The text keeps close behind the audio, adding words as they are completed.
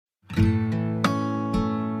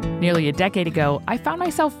Nearly a decade ago, I found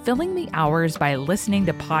myself filling the hours by listening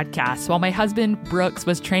to podcasts while my husband, Brooks,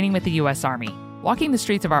 was training with the U.S. Army. Walking the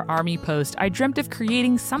streets of our Army post, I dreamt of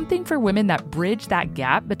creating something for women that bridged that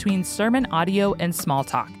gap between sermon audio and small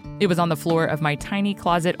talk. It was on the floor of my tiny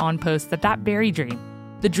closet on post that very dream,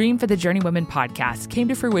 the dream for the Journeywomen podcast, came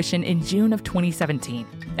to fruition in June of 2017.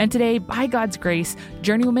 And today, by God's grace,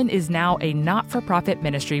 Journeywomen is now a not-for-profit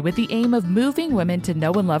ministry with the aim of moving women to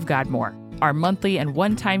know and love God more. Our monthly and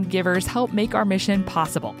one-time givers help make our mission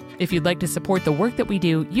possible. If you'd like to support the work that we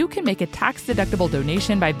do, you can make a tax-deductible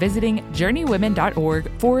donation by visiting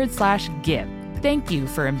journeywomen.org/give. Thank you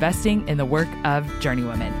for investing in the work of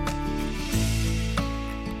Journeywomen.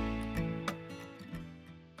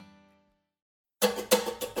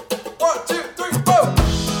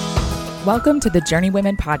 Welcome to the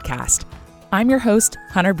Journeywomen podcast. I'm your host,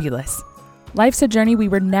 Hunter Belis. Life's a journey we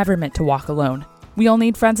were never meant to walk alone. We all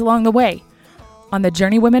need friends along the way. On the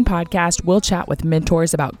Journeywomen podcast, we'll chat with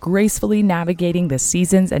mentors about gracefully navigating the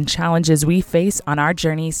seasons and challenges we face on our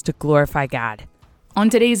journeys to glorify God. On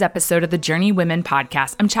today's episode of the Journeywomen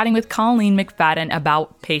podcast, I'm chatting with Colleen McFadden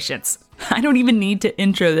about patience. I don't even need to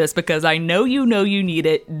intro this because I know you need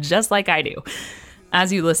it just like I do.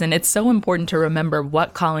 As you listen, it's so important to remember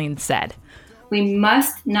what Colleen said. We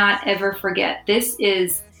must not ever forget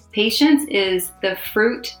patience is the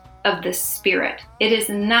fruit of the Spirit. It is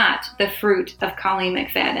not the fruit of Colleen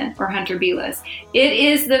McFadden or Hunter Belis. It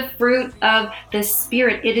is the fruit of the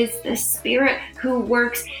Spirit. It is the Spirit who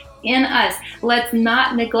works in us. Let's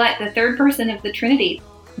not neglect the third person of the Trinity.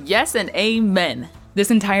 Yes, and amen.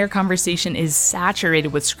 This entire conversation is saturated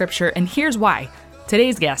with scripture, and here's why.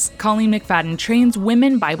 Today's guest, Colleen McFadden, trains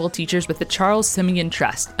women Bible teachers with the Charles Simeon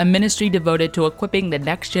Trust, a ministry devoted to equipping the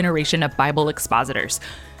next generation of Bible expositors.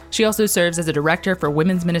 She also serves as a director for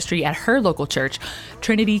women's ministry at her local church,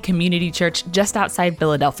 Trinity Community Church, just outside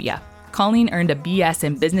Philadelphia. Colleen earned a BS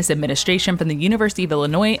in Business Administration from the University of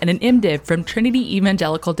Illinois and an MDiv from Trinity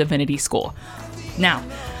Evangelical Divinity School. Now,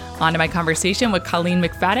 on to my conversation with Colleen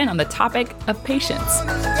McFadden on the topic of patience.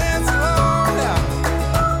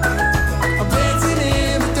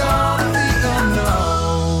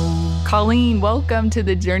 Colleen, welcome to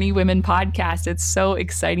the Journeywomen podcast. It's so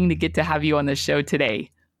exciting to get to have you on the show today.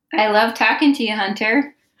 I love talking to you,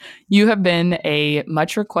 Hunter. You have been a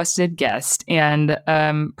much requested guest, and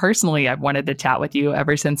personally, I've wanted to chat with you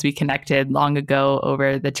ever since we connected long ago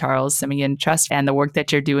over the Charles Simeon Trust and the work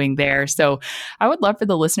that you're doing there. So I would love for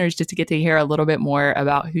the listeners just to get to hear a little bit more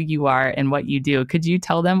about who you are and what you do. Could you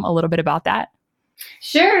tell them a little bit about that?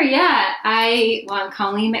 Sure, yeah. I'm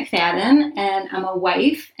Colleen McFadden, and I'm a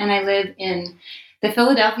wife, and I live in the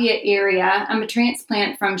Philadelphia area. I'm a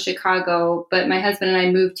transplant from Chicago, but my husband and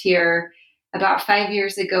I moved here about 5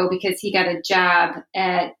 years ago because he got a job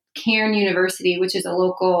at Cairn University, which is a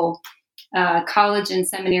local college and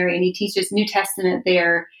seminary, and he teaches New Testament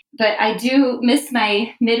there. But I do miss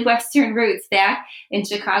my Midwestern roots back in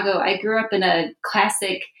Chicago. I grew up in a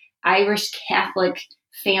classic Irish Catholic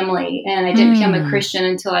family, and I didn't become a Christian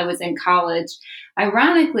until I was in college.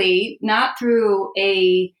 Ironically, not through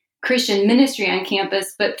a Christian ministry on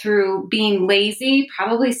campus, but through being lazy,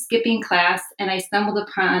 probably skipping class, and I stumbled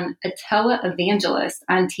upon a televangelist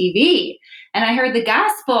on TV, and I heard the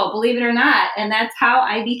gospel, believe it or not, and that's how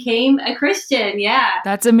I became a Christian. Yeah.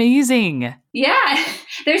 That's amazing. Yeah.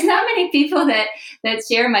 There's not many people that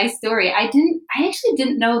share my story. I actually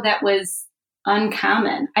didn't know that was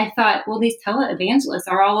uncommon. I thought, well, these televangelists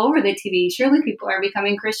are all over the TV. Surely people are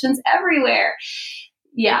becoming Christians everywhere.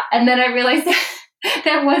 Yeah. And then I realized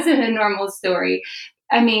that wasn't a normal story.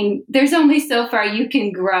 I mean, there's only so far you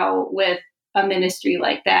can grow with a ministry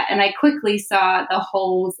like that. And I quickly saw the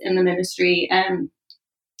holes in the ministry and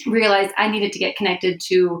realized I needed to get connected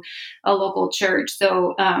to a local church.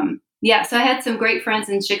 So, so I had some great friends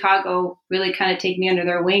in Chicago really kind of take me under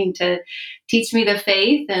their wing to teach me the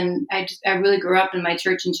faith. And I really grew up in my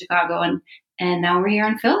church in Chicago, and now we're here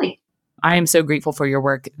in Philly. I am so grateful for your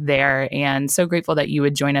work there and so grateful that you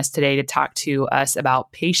would join us today to talk to us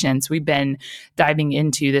about patience. We've been diving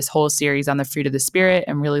into this whole series on the fruit of the Spirit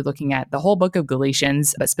and really looking at the whole book of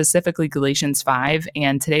Galatians, but specifically Galatians 5.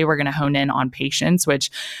 And today we're going to hone in on patience,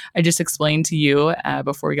 which I just explained to you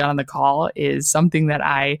before we got on the call is something that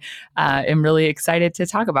I am really excited to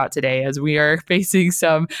talk about today as we are facing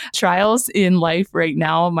some trials in life right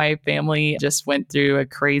now. My family just went through a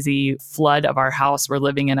crazy flood of our house. We're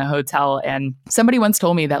living in a hotel. And somebody once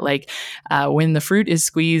told me that when the fruit is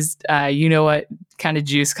squeezed, you know what kind of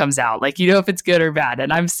juice comes out. Like, if it's good or bad.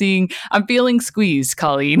 And I'm feeling squeezed,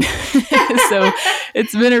 Colleen. So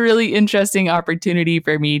it's been a really interesting opportunity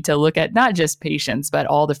for me to look at not just patience, but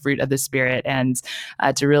all the fruit of the Spirit, and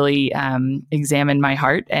to really examine my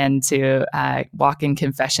heart, and to walk in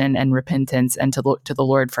confession and repentance, and to look to the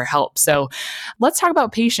Lord for help. So let's talk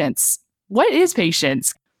about patience. What is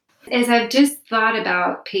patience? As I've just thought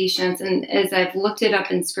about patience, and as I've looked it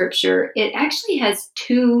up in scripture, it actually has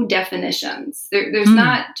two definitions. There's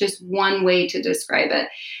not just one way to describe it.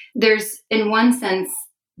 There's, in one sense,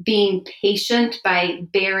 being patient by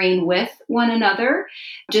bearing with one another.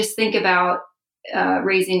 Just think about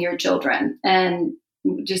raising your children and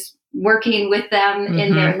just working with them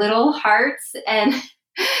in their little hearts, and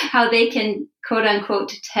how they can, quote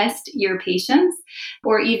unquote, test your patience,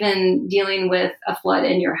 or even dealing with a flood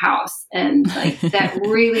in your house. And like that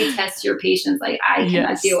really tests your patience. Like, I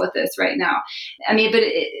cannot deal with this right now. I mean, but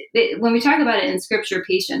when we talk about it in scripture,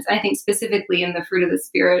 patience, I think specifically in the fruit of the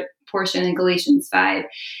Spirit portion in Galatians 5,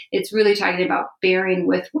 it's really talking about bearing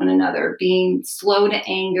with one another, being slow to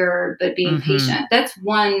anger, but being patient. That's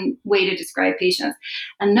one way to describe patience.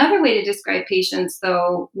 Another way to describe patience,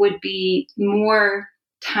 though, would be more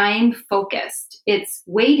time focused. It's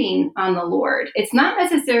waiting on the Lord. It's not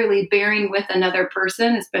necessarily bearing with another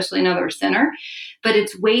person, especially another sinner, but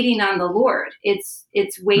it's waiting on the Lord. It's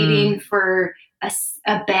waiting for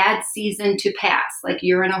a bad season to pass. Like,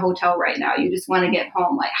 you're in a hotel right now. You just want to get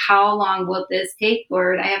home. Like, how long will this take,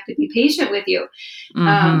 Lord? I have to be patient with you.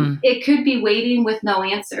 It could be waiting with no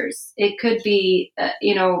answers. It could be,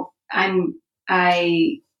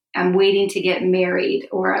 I'm waiting to get married,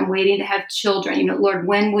 or I'm waiting to have children. Lord,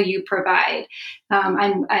 when will you provide?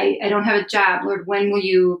 I don't have a job. Lord, when will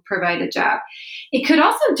you provide a job? It could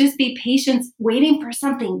also just be patience, waiting for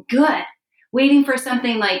something good, waiting for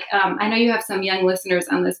something like, I know you have some young listeners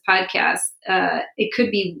on this podcast. It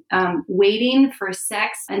could be waiting for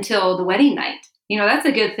sex until the wedding night. That's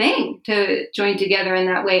a good thing, to join together in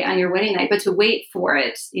that way on your wedding night, but to wait for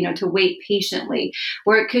it, to wait patiently.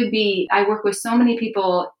 Or it could be, I work with so many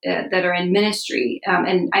people that are in ministry,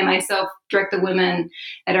 and I myself direct the women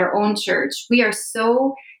at our own church. We are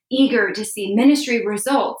so eager to see ministry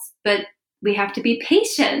results, but we have to be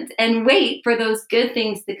patient and wait for those good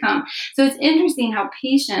things to come. So it's interesting how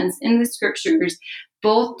patience in the scriptures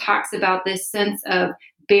both talks about this sense of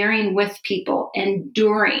bearing with people,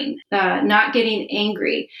 enduring, not getting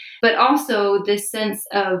angry, but also this sense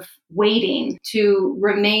of waiting, to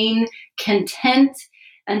remain content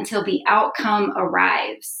until the outcome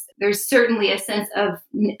arrives. There's certainly a sense of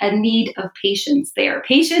a need of patience there.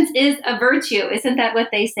 Patience is a virtue. Isn't that what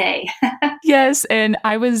they say? Yes. And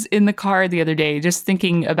I was in the car the other day just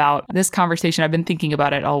thinking about this conversation. I've been thinking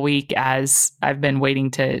about it all week as I've been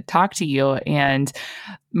waiting to talk to you. And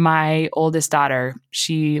my oldest daughter,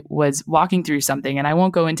 she was walking through something, and I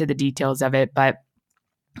won't go into the details of it, but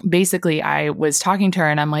basically I was talking to her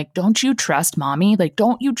and I'm like, don't you trust mommy? Like,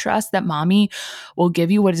 don't you trust that mommy will give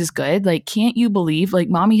you what is good? Like, can't you believe, like,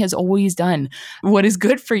 mommy has always done what is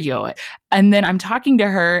good for you? And then I'm talking to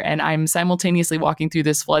her and I'm simultaneously walking through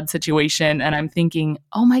this flood situation, and I'm thinking,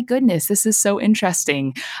 oh my goodness, this is so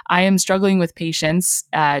interesting. I am struggling with patience.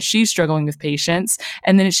 She's struggling with patience.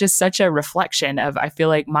 And then it's just such a reflection of, I feel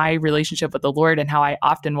like, my relationship with the Lord, and how I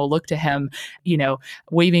often will look to him,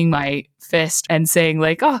 waving my fist and saying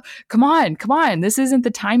like, oh, come on. This isn't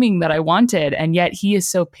the timing that I wanted. And yet he is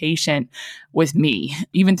so patient with me,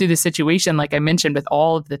 even through the situation, like I mentioned, with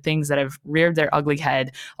all of the things that have reared their ugly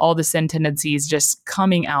head, all the sin tendencies just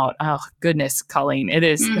coming out. Oh, goodness, Colleen, it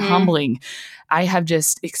is humbling. I have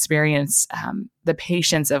just experienced the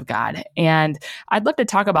patience of God. And I'd love to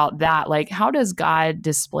talk about that. Like, how does God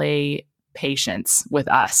display patience with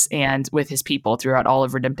us and with his people throughout all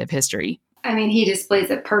of redemptive history? I mean, he displays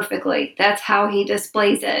it perfectly. That's how he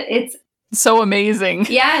displays it. It's so amazing.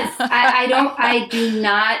 Yes. I do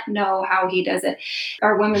not know how he does it.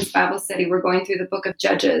 Our women's Bible study, we're going through the book of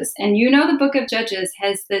Judges, and the book of Judges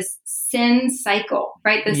has this sin cycle,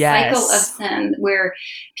 right? The cycle of sin where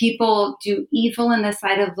people do evil in the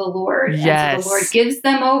sight of the Lord. Yes. And so the Lord gives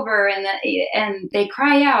them over, and they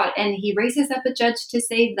cry out, and he raises up a judge to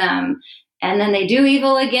save them. And then they do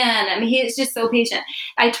evil again. I mean, he is just so patient.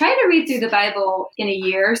 I try to read through the Bible in a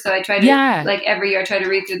year. So I try to, like every year, I try to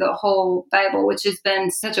read through the whole Bible, which has been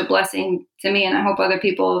such a blessing to me. And I hope other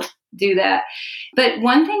people do that. But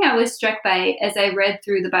one thing I was struck by as I read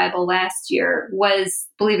through the Bible last year was,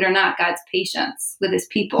 believe it or not, God's patience with his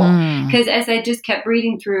people. Because as I just kept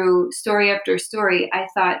reading through story after story, I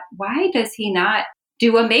thought, why does he not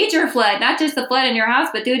do a major flood, not just the flood in your house,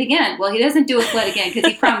 but do it again. Well, he doesn't do a flood again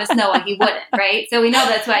because he promised Noah he wouldn't, right? So we know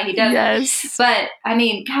that's why he doesn't. Yes. But I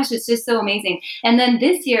mean, gosh, it's just so amazing. And then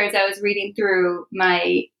this year, as I was reading through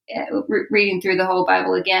the whole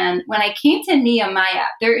Bible again, when I came to Nehemiah,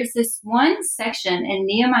 there is this one section in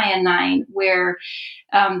Nehemiah 9 where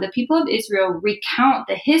the people of Israel recount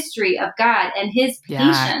the history of God and his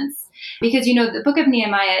patience. Because, the book of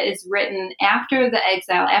Nehemiah is written after the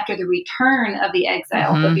exile, after the return of the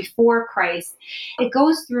exile, but before Christ. It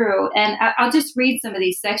goes through, and I'll just read some of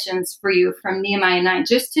these sections for you from Nehemiah 9,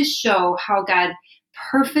 just to show how God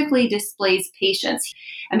perfectly displays patience.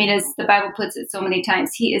 I mean, as the Bible puts it so many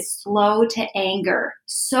times, he is slow to anger,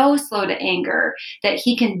 so slow to anger that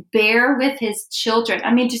he can bear with his children.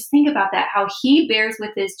 I mean, just think about that, how he bears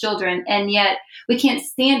with his children. And yet we can't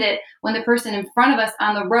stand it when the person in front of us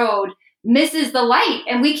on the road misses the light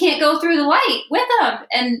and we can't go through the light with them.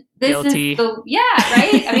 And this Guilty. is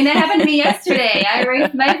right? I mean, that happened to me yesterday. I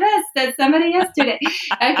raised my fist at somebody yesterday.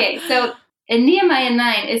 Okay, so in Nehemiah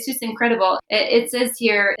 9, it's just incredible. It says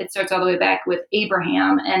here, it starts all the way back with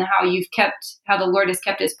Abraham and how the Lord has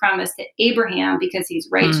kept his promise to Abraham because he's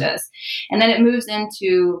righteous. And then it moves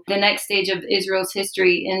into the next stage of Israel's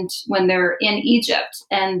history when they're in Egypt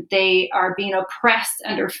and they are being oppressed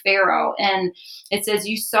under Pharaoh. And it says,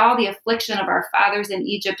 you saw the affliction of our fathers in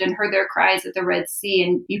Egypt and heard their cries at the Red Sea,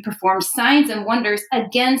 and you performed signs and wonders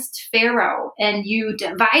against Pharaoh, and you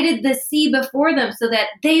divided the sea before them so that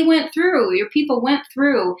they went through. Your people went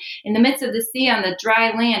through in the midst of the sea on the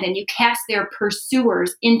dry land, and you cast their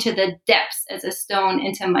pursuers into the depths as a stone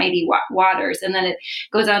into mighty waters. And then it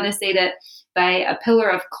goes on to say that by a pillar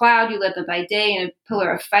of cloud, you led them by day, and a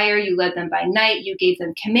pillar of fire, you led them by night. You gave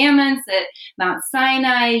them commandments at Mount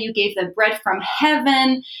Sinai. You gave them bread from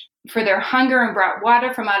heaven for their hunger and brought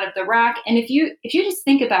water from out of the rock. And if you just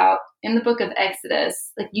think about in the book of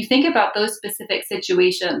Exodus, like you think about those specific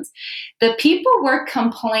situations, the people were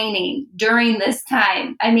complaining during this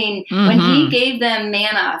time. I mean, when he gave them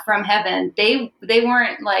manna from heaven, they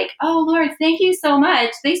weren't like, oh Lord, thank you so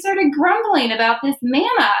much. They started grumbling about this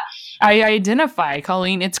manna. I identify,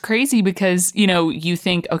 Colleen. It's crazy because, you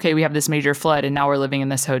think, okay, we have this major flood and now we're living in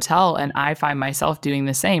this hotel, and I find myself doing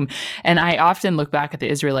the same. And I often look back at the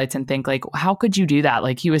Israelites and think, like, how could you do that?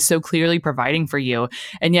 Like, he was so clearly providing for you.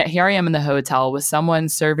 And yet here I am in the hotel with someone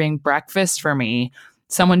serving breakfast for me,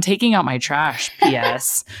 someone taking out my trash,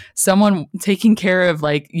 P.S., someone taking care of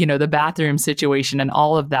the bathroom situation and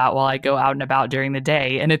all of that while I go out and about during the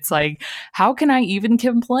day. And it's like, how can I even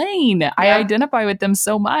complain? Yep. I identify with them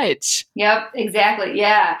so much. Yep, exactly.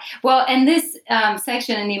 Yeah. Well, and this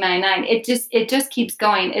section in Nehemiah 9, it just keeps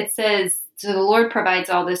going. It says, so the Lord provides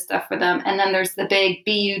all this stuff for them. And then there's the big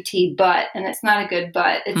B-U-T, but, and it's not a good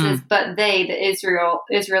but. It says, but they, the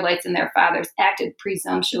Israelites and their fathers, acted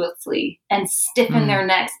presumptuously and stiffened their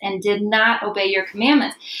necks and did not obey your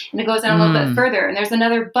commandments. And it goes on a little bit further. And there's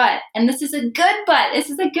another but. And this is a good but. This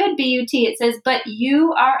is a good B-U-T. It says, but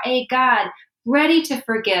you are a God ready to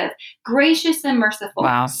forgive, gracious and merciful,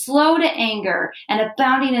 slow to anger, and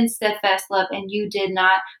abounding in steadfast love, and you did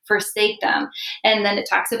not forsake them. And then it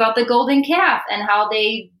talks about the golden calf and how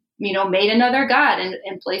they made another god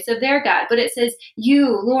in place of their God. But it says,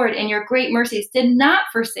 you, Lord, in your great mercies did not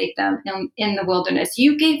forsake them in the wilderness.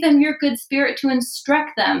 You gave them your good spirit to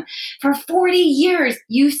instruct them. For 40 years,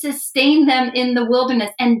 you sustained them in the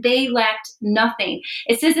wilderness, and they lacked nothing.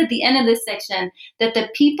 It says at the end of this section that the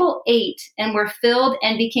people ate and were filled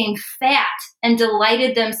and became fat and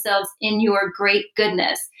delighted themselves in your great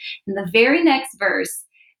goodness. In the very next verse,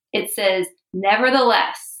 it says,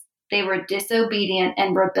 nevertheless, they were disobedient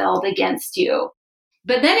and rebelled against you.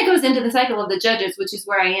 But then it goes into the cycle of the Judges, which is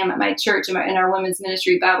where I am at my church, in our women's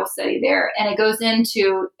ministry Bible study there. And it goes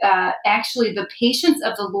into actually the patience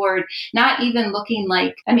of the Lord, not even looking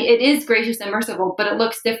like, it is gracious and merciful, but it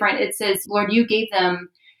looks different. It says, Lord, you gave them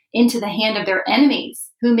into the hand of their enemies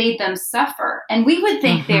who made them suffer. And we would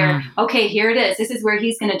think they're, okay, here it is. This is where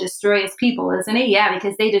he's going to destroy his people, isn't he? Yeah,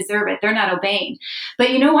 because they deserve it. They're not obeying.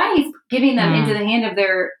 But you know why he's giving them into the hand of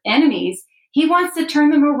their enemies? He wants to turn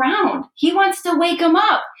them around. He wants to wake them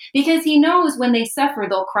up because he knows when they suffer,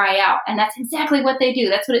 they'll cry out. And that's exactly what they do.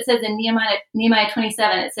 That's what it says in Nehemiah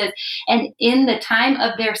 27. It says, and in the time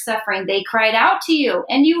of their suffering, they cried out to you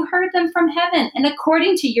and you heard them from heaven. And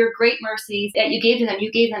according to your great mercies that you gave to them,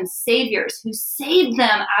 you gave them saviors who saved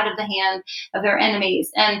them out of the hand of their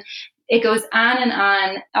enemies. And it goes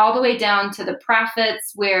on, all the way down to the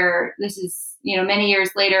prophets, where this is, many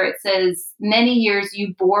years later, it says, many years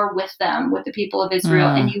you bore with them, with the people of Israel,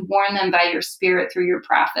 and you warned them by your spirit through your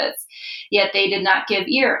prophets. Yet they did not give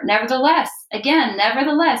ear. Nevertheless,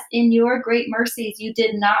 in your great mercies, you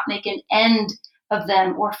did not make an end of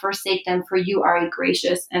them or forsake them, for you are a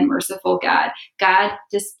gracious and merciful God. God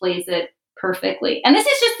displays it perfectly. And this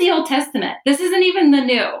is just the Old Testament. This isn't even the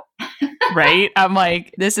New. Right? I'm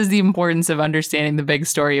like, this is the importance of understanding the big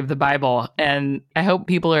story of the Bible. And I hope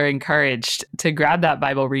people are encouraged to grab that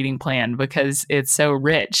Bible reading plan because it's so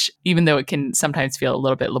rich, even though it can sometimes feel a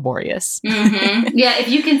little bit laborious. Yeah, if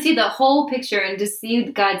you can see the whole picture and just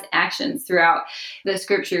see God's actions throughout the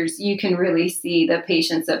scriptures, you can really see the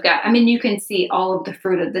patience of God. I mean, you can see all of the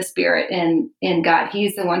fruit of the Spirit in God.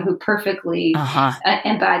 He's the one who perfectly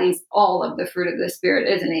embodies all of the fruit of the Spirit,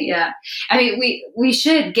 isn't he? Yeah. I mean, we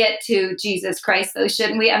should get to Jesus Christ, though,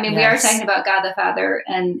 shouldn't we? I mean, we are talking about God the Father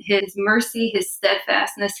and his mercy, his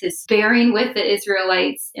steadfastness, his bearing with the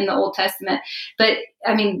Israelites in the Old Testament. But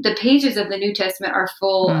I mean, the pages of the New Testament are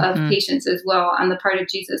full of patience as well on the part of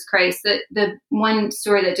Jesus Christ. The one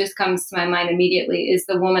story that just comes to my mind immediately is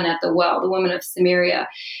the woman at the well, the woman of Samaria.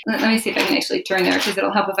 Let me see if I can actually turn there because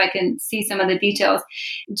it'll help if I can see some of the details.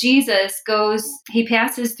 Jesus he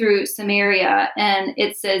passes through Samaria, and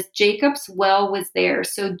it says Jacob's well was there.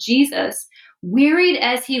 So Jesus, wearied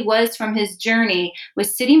as he was from his journey,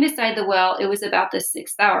 was sitting beside the well. It was about the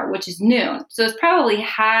 6th hour, which is noon. So it's probably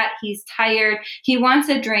hot. He's tired. He wants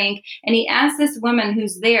a drink. And he asks this woman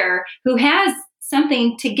who's there, who has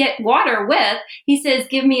something to get water with. He says,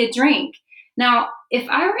 give me a drink. Now, if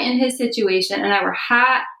I were in his situation and I were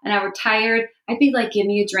hot and I were tired, I'd be like, give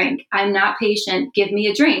me a drink. I'm not patient. Give me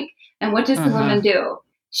a drink. And what does the woman do?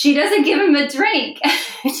 She doesn't give him a drink.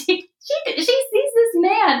 She sees this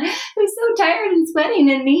man who's so tired and sweating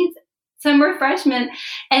and needs some refreshment.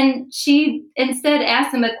 And she instead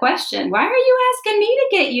asks him a question. Why are you asking me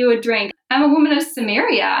to get you a drink? I'm a woman of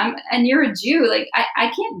Samaria, and you're a Jew. Like, I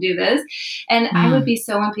can't do this. And I would be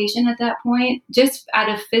so impatient at that point, just out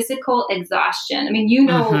of physical exhaustion. I mean, you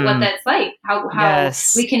know what that's like, how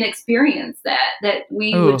we can experience that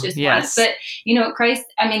we would just want. But, Christ,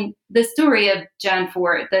 I mean, the story of John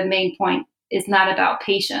 4, the main point is not about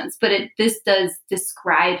patience, but this does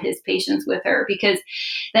describe his patience with her, because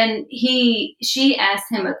then she asks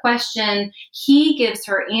him a question. He gives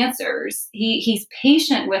her answers. He's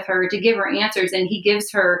patient with her to give her answers, and he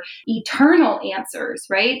gives her eternal answers,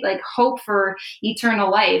 right? Like hope for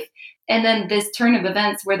eternal life. And then this turn of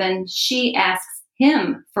events where then she asks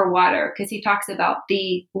him for water, because he talks about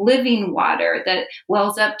the living water that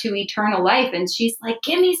wells up to eternal life. And she's like,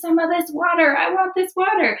 give me some of this water. I want this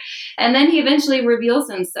water. And then he eventually reveals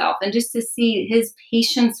himself, and just to see his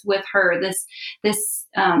patience with her, this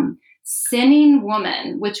sinning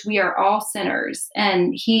woman, which we are all sinners.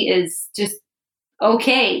 And he is just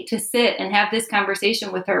okay to sit and have this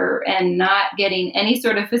conversation with her and not getting any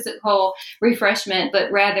sort of physical refreshment,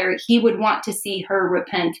 but rather he would want to see her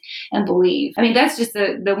repent and believe. I mean, that's just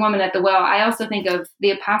the woman at the well. I also think of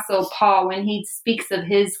the Apostle Paul when he speaks of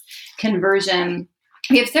his conversion.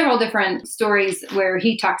 We have several different stories where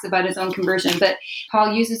he talks about his own conversion, but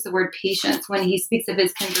Paul uses the word patience when he speaks of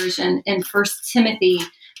his conversion in 1 Timothy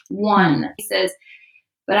 1. He says,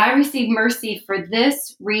 but I receive mercy for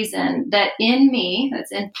this reason, that in me,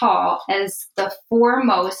 that's in Paul, as the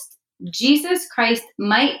foremost, Jesus Christ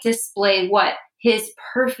might display what? His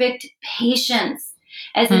perfect patience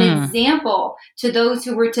as an example to those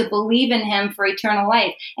who were to believe in him for eternal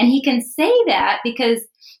life. And he can say that because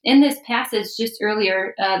in this passage just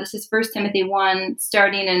earlier, this is 1 Timothy 1,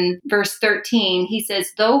 starting in verse 13, he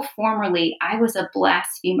says, though formerly I was a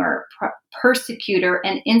blasphemer, persecutor,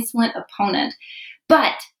 and insolent opponent,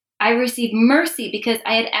 but I received mercy because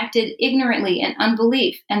I had acted ignorantly in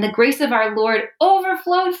unbelief, and the grace of our Lord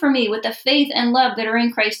overflowed for me with the faith and love that are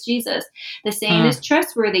in Christ Jesus. The saying is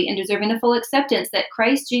trustworthy and deserving of full acceptance, that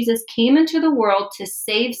Christ Jesus came into the world to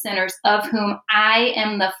save sinners, of whom I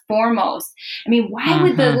am the foremost. I mean, why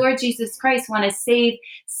would the Lord Jesus Christ want to save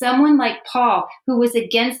someone like Paul, who was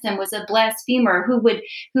against him, was a blasphemer, who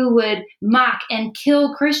would mock and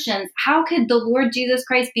kill Christians? How could the Lord Jesus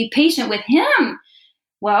Christ be patient with him?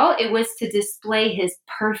 Well, it was to display his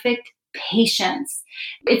perfect patience.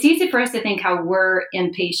 It's easy for us to think how we're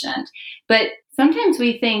impatient, but sometimes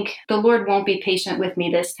we think the Lord won't be patient with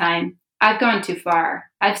me this time. I've gone too far.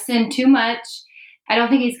 I've sinned too much. I don't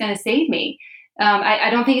think he's going to save me.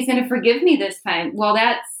 I don't think he's going to forgive me this time. Well,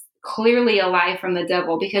 clearly a lie from the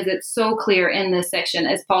devil, because it's so clear in this section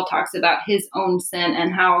as Paul talks about his own sin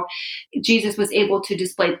and how Jesus was able to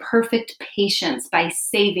display perfect patience by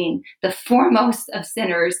saving the foremost of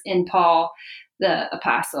sinners in Paul, the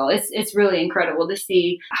apostle. It's really incredible to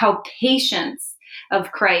see how patience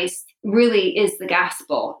of Christ really is the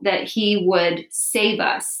gospel, that he would save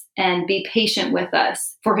us and be patient with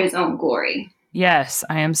us for his own glory. Yes,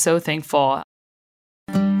 I am so thankful.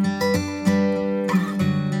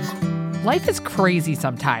 Life is crazy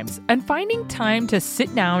sometimes, and finding time to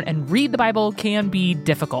sit down and read the Bible can be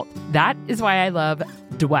difficult. That is why I love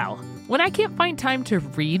Dwell. When I can't find time to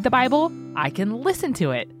read the Bible, I can listen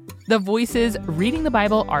to it. The voices reading the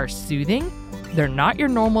Bible are soothing. They're not your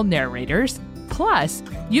normal narrators. Plus,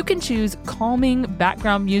 you can choose calming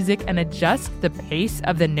background music and adjust the pace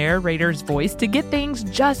of the narrator's voice to get things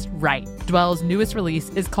just right. Dwell's newest release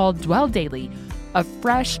is called Dwell Daily, a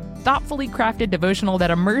fresh, thoughtfully crafted devotional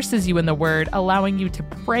that immerses you in the Word, allowing you to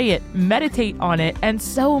pray it, meditate on it, and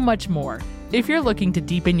so much more. If you're looking to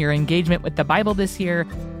deepen your engagement with the Bible this year,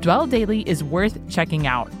 Dwell Daily is worth checking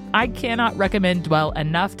out. I cannot recommend Dwell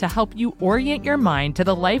enough to help you orient your mind to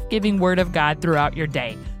the life-giving Word of God throughout your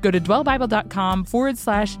day. Go to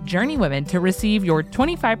dwellbible.com/journeywomen to receive your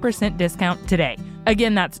 25% discount today.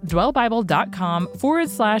 Again, that's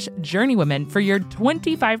dwellbible.com/journeywomen for your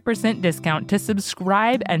 25% discount to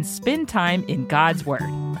subscribe and spend time in God's Word.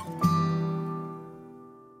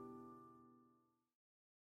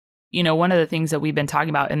 You know, one of the things that we've been talking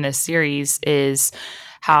about in this series is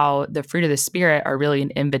how the fruit of the Spirit are really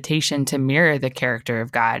an invitation to mirror the character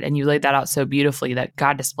of God. And you laid that out so beautifully, that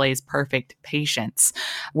God displays perfect patience.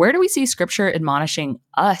 Where do we see Scripture admonishing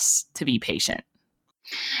us to be patient?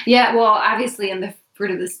 Yeah, well, obviously in the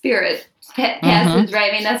fruit of the Spirit passage,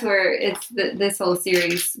 right? I mean, that's where this whole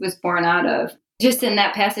series was born out of. Just in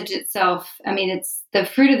that passage itself, I mean, it's the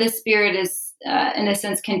fruit of the Spirit is, in a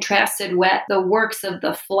sense, contrasted with the works of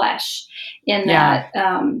the flesh, in that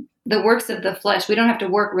the works of the flesh, we don't have to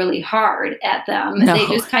work really hard at them. No, they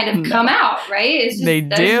just kind of come out, right? It's just, they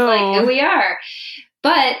do. Like who we are.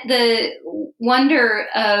 But the wonder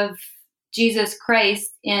of Jesus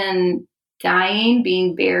Christ in dying,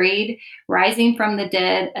 being buried, rising from the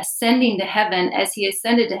dead, ascending to heaven, as he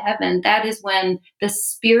ascended to heaven, that is when the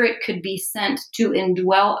Spirit could be sent to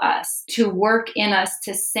indwell us, to work in us,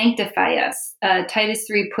 to sanctify us. Titus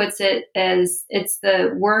 3 puts it as it's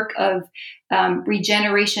the work of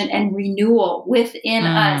regeneration and renewal within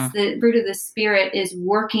us. The fruit of the Spirit is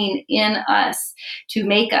working in us to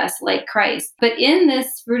make us like Christ. But in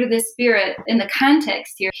this fruit of the Spirit, in the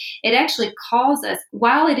context here, it actually calls us,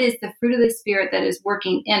 while it is the fruit of the Spirit that is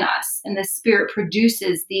working in us, and the Spirit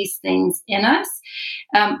produces these things in us,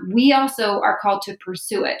 we also are called to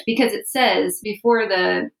pursue it, because it says before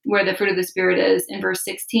where the fruit of the Spirit is in verse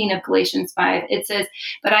 16 of Galatians 5, it says,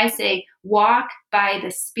 "But I say, walk by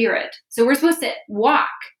the Spirit." So we're supposed to walk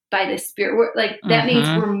by the Spirit. That means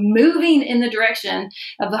we're moving in the direction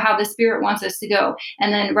of how the Spirit wants us to go.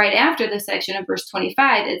 And then right after the section of verse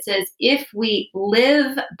 25, it says, "If we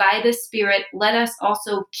live by the Spirit, let us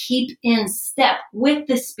also keep in step with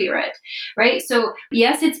the Spirit," right? So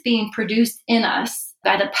yes, it's being produced in us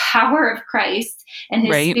by the power of Christ and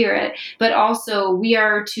his Spirit, but also we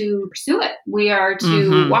are to pursue it. We are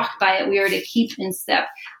to walk by it. We are to keep in step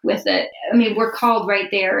with it. I mean, we're called right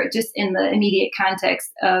there, just in the immediate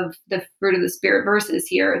context of the fruit of the Spirit verses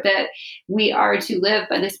here, that we are to live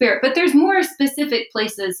by the Spirit. But there's more specific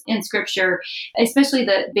places in Scripture, especially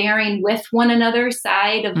the bearing with one another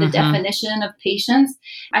side of the definition of patience.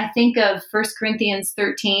 I think of 1 Corinthians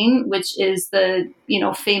 13, which is the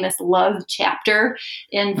famous love chapter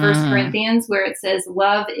in 1 Corinthians, where it says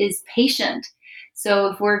love is patient. So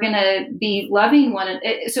if we're going to be loving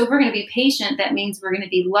if we're going to be patient, that means we're going to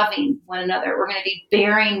be loving one another. We're going to be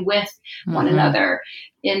bearing with one another.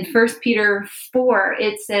 In 1 Peter 4,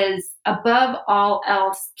 it says, "Above all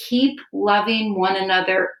else, keep loving one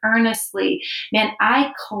another earnestly." Man,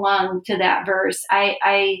 I clung to that verse.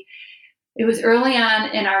 It was early on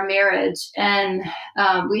in our marriage, and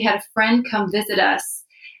we had a friend come visit us.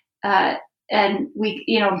 And we,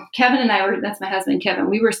 Kevin and I that's my husband, Kevin,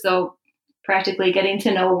 we were still practically getting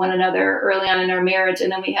to know one another early on in our marriage.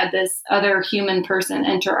 And then we had this other human person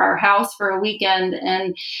enter our house for a weekend.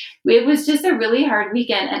 And it was just a really hard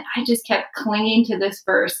weekend. And I just kept clinging to this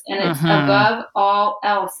verse. And it's above all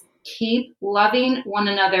else, keep loving one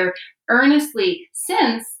another earnestly,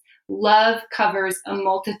 since love covers a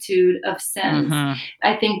multitude of sins.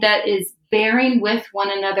 I think that is bearing with one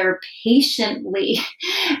another patiently,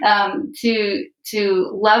 to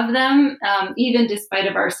love them, even despite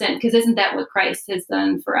of our sin, because isn't that what Christ has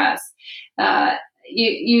done for us?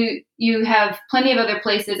 you have plenty of other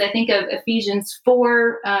places. I think of Ephesians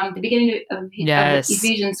 4. The beginning of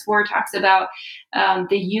Ephesians 4 talks about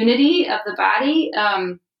the unity of the body,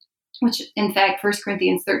 which in fact 1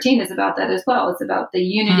 Corinthians 13 is about that as well. It's about the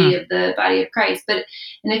unity of the body of Christ. But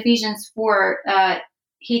in Ephesians 4,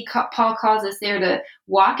 Paul calls us there to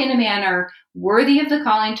walk in a manner worthy of the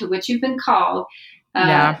calling to which you've been called,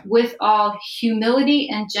 with all humility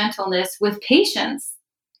and gentleness, with patience,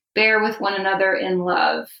 bear with one another in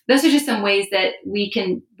love. Those are just some ways that we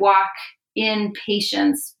can walk in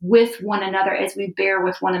patience with one another as we bear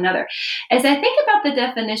with one another. As I think about the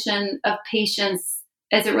definition of patience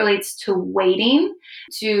as it relates to waiting,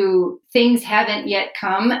 to things haven't yet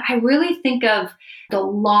come, I really think of the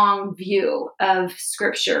long view of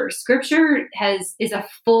Scripture. Scripture is a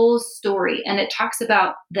full story, and it talks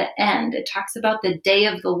about the end. It talks about the day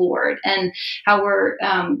of the Lord and how we're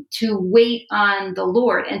to wait on the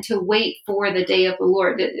Lord and to wait for the day of the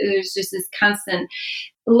Lord. There's just this constant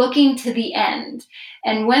looking to the end.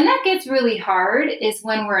 And when that gets really hard is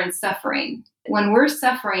when we're in suffering. When we're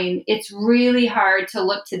suffering, it's really hard to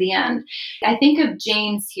look to the end. I think of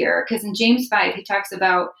James here, because in James 5, he talks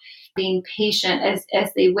about being patient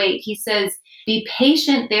as they wait. He says, be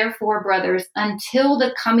patient, therefore, brothers, until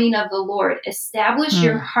the coming of the Lord. Establish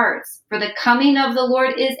your hearts, for the coming of the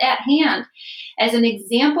Lord is at hand. As an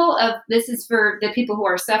example of, this is for the people who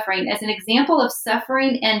are suffering, as an example of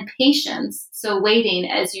suffering and patience, so waiting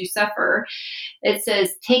as you suffer, it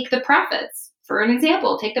says, take the prophets. For an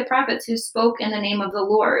example, take the prophets who spoke in the name of the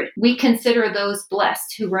Lord. We consider those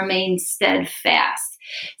blessed who remain steadfast.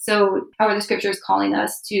 So how are the scriptures calling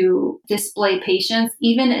us to display patience,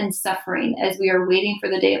 even in suffering, as we are waiting for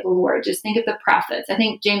the day of the Lord? Just think of the prophets. I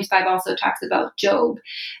think James 5 also talks about Job.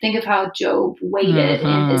 Think of how Job waited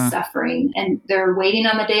in his suffering, and they're waiting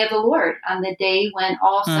on the day of the Lord, on the day when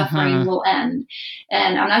all suffering will end.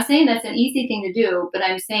 And I'm not saying that's an easy thing to do, but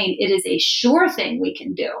I'm saying it is a sure thing we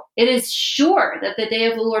can do. It is sure that the day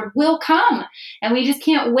of the Lord will come, and we just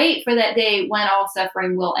can't wait for that day when all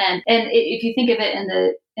suffering will end. And if you think of it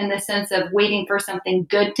in the sense of waiting for something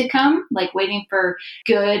good to come, like waiting for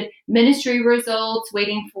good ministry results,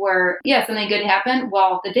 waiting for, something good to happen.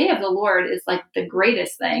 Well, the day of the Lord is like the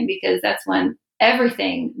greatest thing, because that's when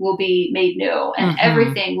everything will be made new and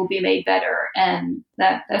everything will be made better. And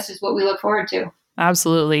that's just what we look forward to.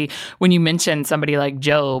 Absolutely. When you mention somebody like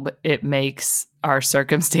Job, it makes our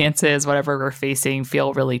circumstances, whatever we're facing,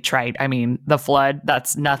 feel really trite. I mean, the flood,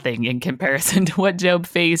 that's nothing in comparison to what Job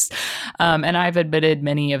faced. And I've admitted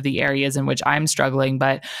many of the areas in which I'm struggling,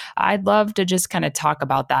 but I'd love to just kind of talk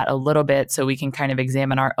about that a little bit so we can kind of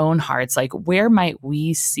examine our own hearts. Like, where might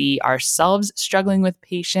we see ourselves struggling with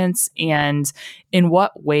patience, and in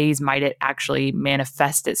what ways might it actually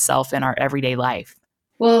manifest itself in our everyday life?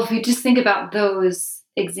 Well, if we just think about those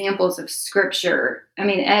examples of Scripture, I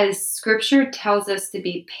mean, as Scripture tells us to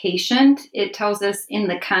be patient, it tells us in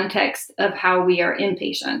the context of how we are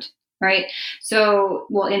impatient, right? So,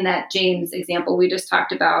 well, in that James example we just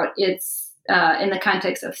talked about, it's in the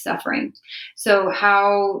context of suffering. So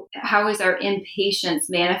how is our impatience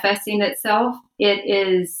manifesting itself? It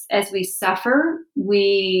is, as we suffer,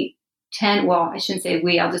 we tend, well, I shouldn't say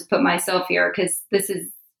we, I'll just put myself here, because this has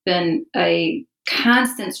been a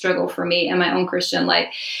constant struggle for me in my own Christian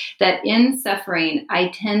life, that in suffering, I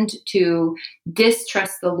tend to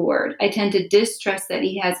distrust the Lord. I tend to distrust that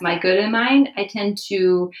He has my good in mind. I tend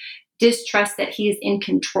to distrust that He is in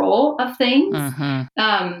control of things.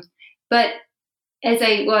 But as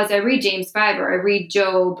I read James 5, or I read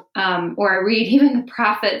Job, or I read even the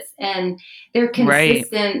prophets, and they're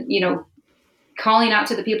consistent, calling out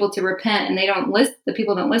to the people to repent, and the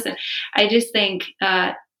people don't listen. I just think,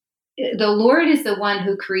 the Lord is the one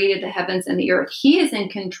who created the heavens and the earth. He is in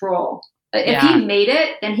control. If He made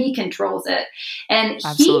it, then He controls it. And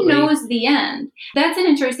He knows the end. That's an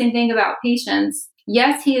interesting thing about patience.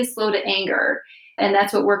 Yes, He is slow to anger. And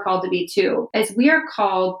that's what we're called to be too. As we are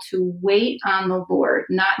called to wait on the Lord,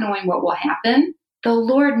 not knowing what will happen, the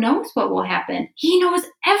Lord knows what will happen. He knows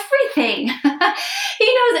everything.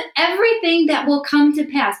 He knows everything that will come to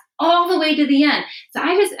pass all the way to the end. So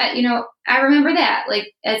I just, I remember that,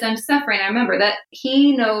 like, as I'm suffering, I remember that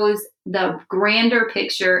He knows the grander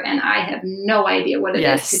picture, and I have no idea what it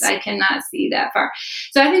is, because I cannot see that far.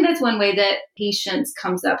 So I think that's one way that patience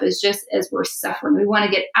comes up, is just as we're suffering. We want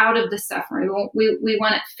to get out of the suffering. We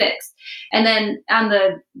want it fixed. And then on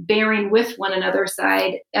the bearing with one another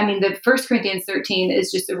side, I mean, the 1 Corinthians 13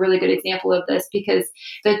 is just a really good example of this, because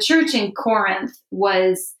the church in Corinth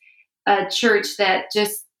was a church that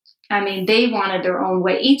just, I mean, they wanted their own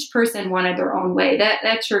way. Each person wanted their own way.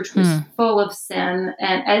 That church was full of sin,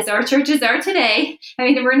 and as our churches are today. I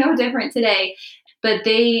mean, we're no different today. But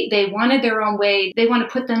they wanted their own way. They want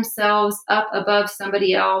to put themselves up above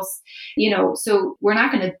somebody else, so we're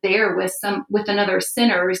not going to bear with another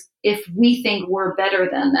sinners if we think we're better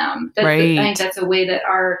than them. Right. I think that's a way that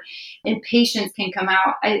our impatience can come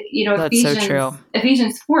out. That's so true.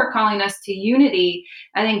 Ephesians 4 calling us to unity.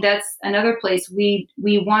 I think that's another place we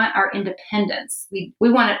want our independence. We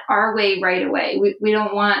want it our way right away. We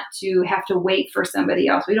don't want to have to wait for somebody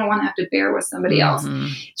else. We don't want to have to bear with somebody else.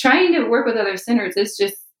 Trying to work with other sinners is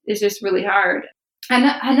just really hard. And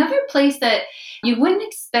another place that you wouldn't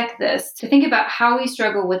expect this, to think about how we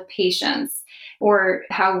struggle with patience or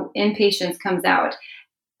how impatience comes out.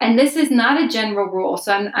 And this is not a general rule,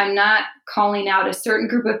 so I'm not calling out a certain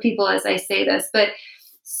group of people as I say this, but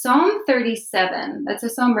Psalm 37, that's a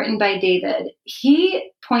psalm written by David,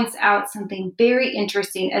 he points out something very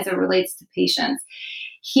interesting as it relates to patience.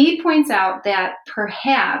 He points out that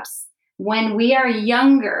perhaps when we are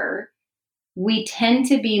younger, we tend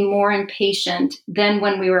to be more impatient than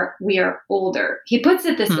when we are older. He puts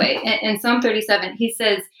it this way in Psalm 37. He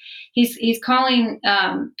says he's calling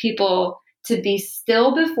people to be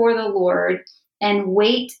still before the Lord and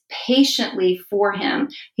wait patiently for him.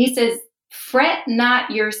 He says, fret not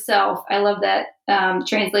yourself. I love that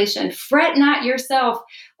translation. Fret not yourself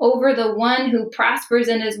over the one who prospers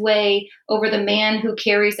in his way, over the man who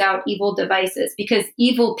carries out evil devices, because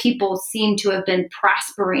evil people seem to have been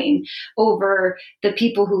prospering over the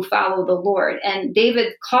people who follow the Lord. And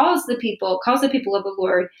David calls the people of the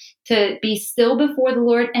Lord to be still before the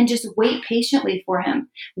Lord and just wait patiently for him.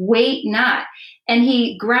 Wait not. And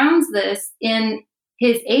he grounds this in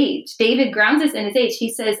his age. David grounds us in his age.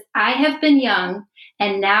 He says, I have been young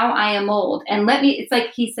and now I am old. And it's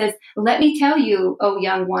like he says, let me tell you, O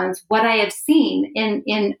young ones, what I have seen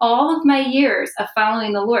in all of my years of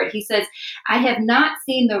following the Lord. He says, I have not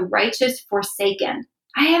seen the righteous forsaken.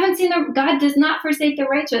 I haven't seen God does not forsake the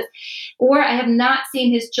righteous, or I have not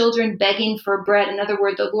seen his children begging for bread. In other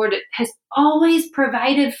words, the Lord has always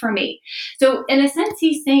provided for me. So in a sense,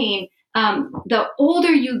 he's saying, the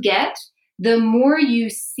older you get, the more you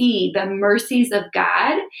see the mercies of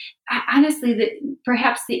God. Honestly,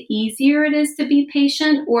 perhaps the easier it is to be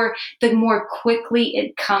patient, or the more quickly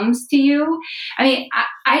it comes to you. I mean,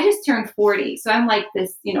 I just turned 40, so I'm like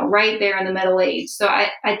this, right there in the middle age. So I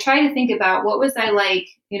try to think about what was I like,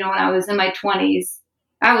 when I was in my 20s.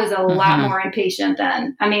 I was a lot more impatient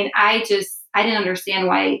then. I mean, I didn't understand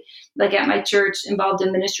why, like at my church involved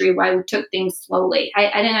in ministry, why we took things slowly.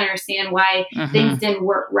 I didn't understand why things didn't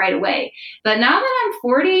work right away. But now that I'm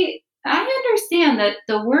 40, I understand that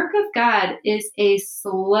the work of God is a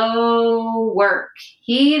slow work.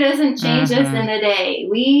 He doesn't change us in a day.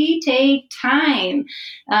 We take time.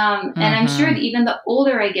 And I'm sure that even the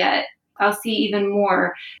older I get, I'll see even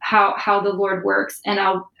more how the Lord works, and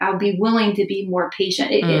I'll be willing to be more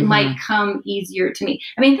patient. It might come easier to me.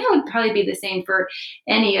 I mean, that would probably be the same for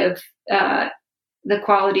any of the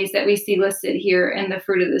qualities that we see listed here in the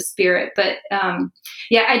fruit of the Spirit. But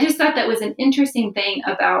I just thought that was an interesting thing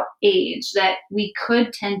about age, that we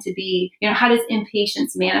could tend to be, how does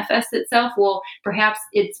impatience manifest itself? Well, perhaps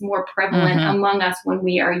it's more prevalent among us when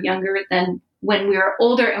we are younger than when we are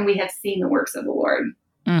older and we have seen the works of the Lord.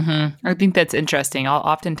 I think that's interesting. I'll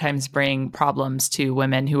oftentimes bring problems to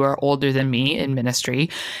women who are older than me in ministry,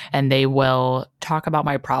 and they will talk about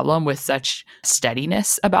my problem with such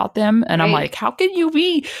steadiness about them. And I'm like, how can you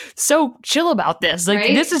be so chill about this? Like,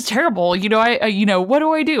 this is terrible. What do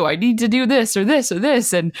I do? I need to do this or this or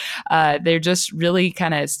this. And they're just really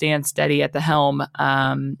kind of stand steady at the helm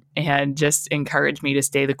and just encourage me to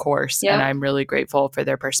stay the course. And I'm really grateful for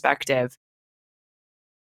their perspective.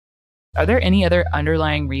 Are there any other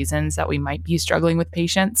underlying reasons that we might be struggling with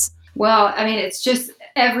patience? Well, I mean, it's just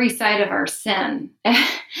every side of our sin.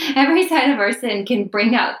 Every side of our sin can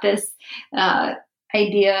bring out this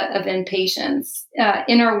idea of impatience.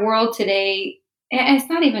 In our world today, and it's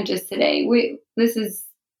not even just today, this has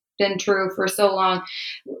been true for so long.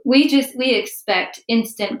 We expect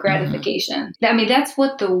instant gratification. I mean, that's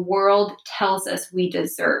what the world tells us we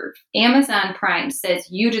deserve. Amazon Prime says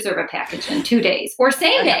you deserve a package in 2 days, or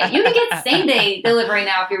same day. You can get same day delivery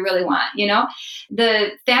now if you really want.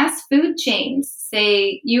 The fast food chains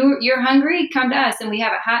say you're hungry, come to us and we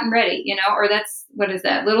have it hot and ready. Or what is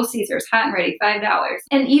that? Little Caesars, hot and ready, $5.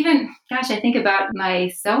 And even, I think about my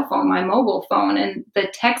cell phone, my mobile phone, and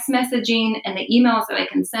the text messaging and the emails that I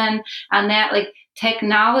can send on that. Like,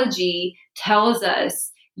 technology tells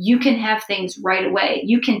us you can have things right away.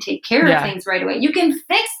 You can take care of things right away. You can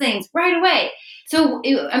fix things right away. So,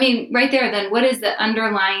 I mean, right there, then what is the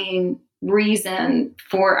underlying reason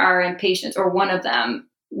for our impatience, or one of them?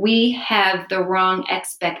 We have the wrong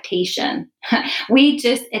expectation. We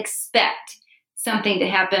just expect something to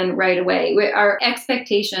happen right away. Our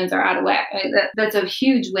expectations are out of whack. That's a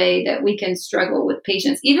huge way that we can struggle with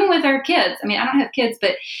patience, even with our kids. I mean, I don't have kids,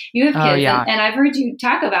 but you have Oh, kids, yeah. and I've heard you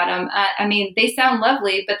talk about them. I mean, they sound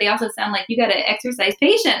lovely, but they also sound like you got to exercise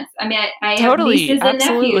patience. I mean, I have Totally. nieces and nephews.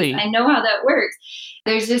 Absolutely. I know how that works.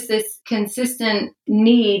 There's just this consistent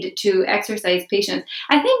need to exercise patience.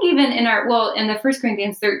 I think even in the 1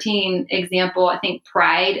 Corinthians 13 example, I think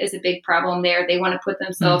pride is a big problem there. They want to put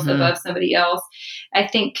themselves above somebody else. I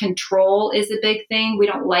think control is a big thing. We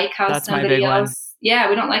don't like how That's my big one.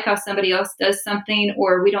 we don't like how somebody else does something,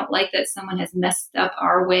 or we don't like that someone has messed up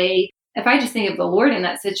our way. If I just think of the Lord in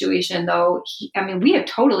that situation, though, we have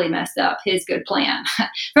totally messed up his good plan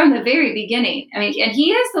from the very beginning. I mean, and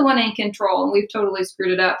he is the one in control, and we've totally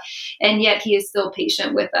screwed it up. And yet he is still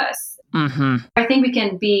patient with us. I think we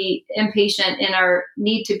can be impatient in our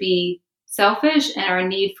need to be selfish and our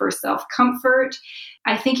need for self-comfort.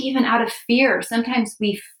 I think even out of fear, sometimes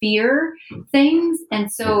we fear things,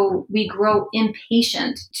 and so we grow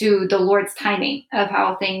impatient to the Lord's timing of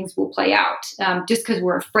how things will play out, just because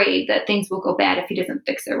we're afraid that things will go bad if he doesn't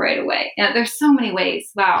fix it right away. And there's so many ways.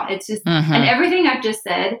 Wow. It's just, and everything I've just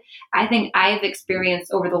said, I think I've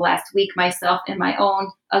experienced over the last week myself in my own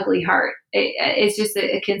ugly heart. It's just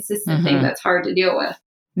a consistent thing that's hard to deal with.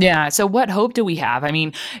 Yeah. So what hope do we have? I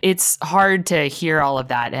mean, it's hard to hear all of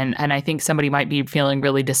that. And I think somebody might be feeling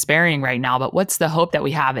really despairing right now, but what's the hope that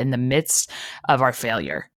we have in the midst of our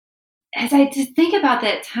failure? As I just think about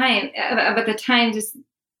that time, about the time just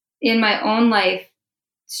in my own life,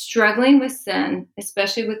 struggling with sin,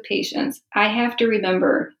 especially with patience, I have to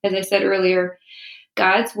remember, as I said earlier,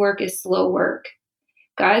 God's work is slow work.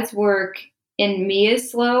 God's work in me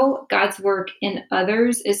is slow. God's work in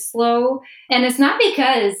others is slow. And it's not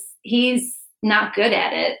because he's not good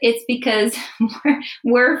at it. It's because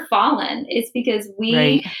we're fallen. It's because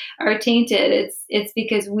we are tainted. It's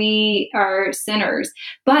because we are sinners.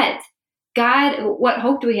 But God, what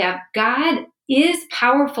hope do we have? God is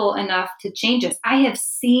powerful enough to change us. I have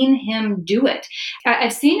seen him do it.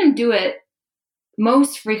 I've seen him do it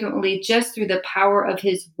most frequently just through the power of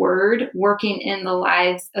his word working in the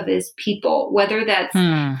lives of his people, whether that's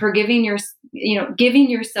giving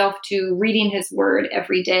yourself to reading his word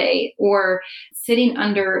every day, or sitting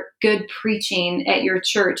under good preaching at your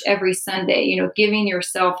church every Sunday, giving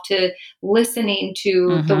yourself to listening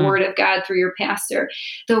to the word of God through your pastor.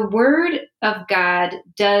 The word of God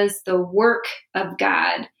does the work of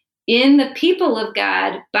God in the people of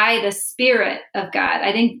God by the Spirit of God.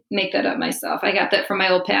 I didn't make that up myself. I got that from my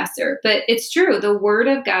old pastor. But it's true. The Word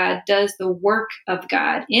of God does the work of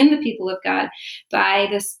God in the people of God by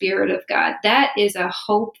the Spirit of God. That is a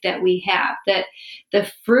hope that we have, that the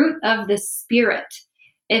fruit of the Spirit,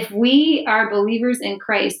 if we are believers in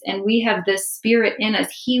Christ and we have the Spirit in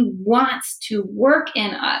us, he wants to work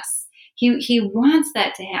in us. He wants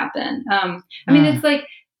that to happen. It's like,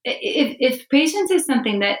 if patience is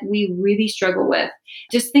something that we really struggle with,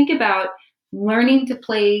 just think about learning to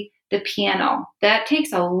play the piano. That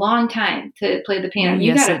takes a long time to play the piano.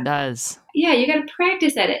 Yes, it does. Yeah, you got to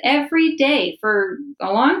practice at it every day for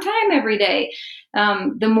a long time every day.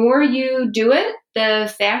 The more you do it,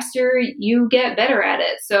 the faster you get better at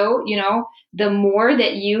it. So, the more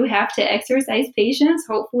that you have to exercise patience,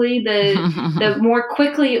 hopefully the more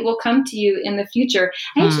quickly it will come to you in the future.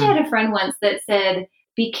 I actually had a friend once that said,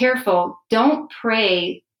 be careful. Don't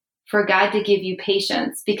pray for God to give you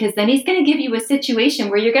patience, because then he's going to give you a situation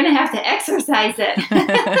where you're going to have to exercise it.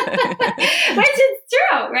 Which is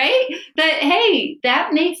true, right? But hey,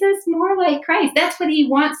 that makes us more like Christ. That's what he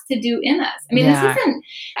wants to do in us.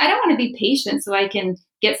 I don't want to be patient so I can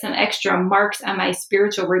get some extra marks on my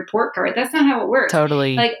spiritual report card. That's not how it works.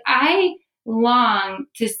 Totally. Like, I long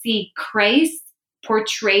to see Christ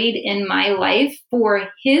portrayed in my life for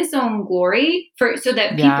his own glory, so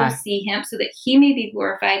that people see him, so that he may be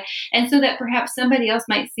glorified, and so that perhaps somebody else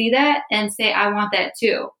might see that and say, I want that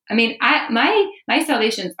too. I mean, my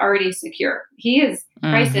salvation is already secure.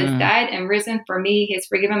 Christ has died and risen for me. He has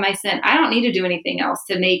forgiven my sin. I don't need to do anything else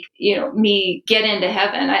to make, me get into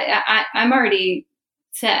heaven. I'm already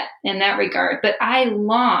set in that regard. But I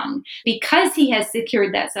long, because he has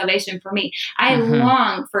secured that salvation for me, I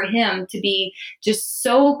long for him to be just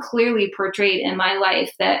so clearly portrayed in my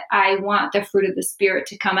life that I want the fruit of the Spirit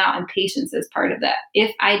to come out, and patience is part of that.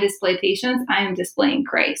 If I display patience, I am displaying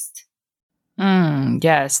Christ.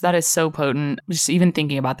 Yes, that is so potent. Just even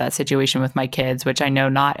thinking about that situation with my kids, which I know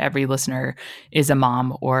not every listener is a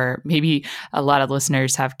mom, or maybe a lot of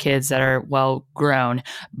listeners have kids that are well grown.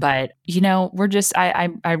 But, we're just,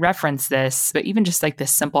 I reference this, but even just like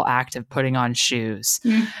this simple act of putting on shoes,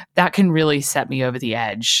 that can really set me over the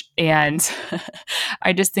edge. And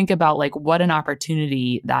I just think about like what an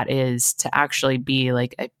opportunity that is to actually be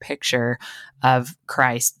like a picture of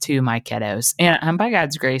Christ to my kiddos. And by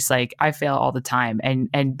God's grace, like I fail all the time.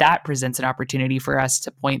 And that presents an opportunity for us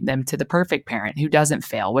to point them to the perfect parent who doesn't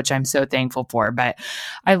fail, which I'm so thankful for. But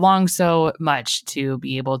I long so much to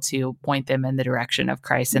be able to point them in the direction of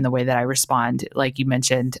Christ in the way that I respond, like you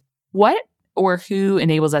mentioned. What or who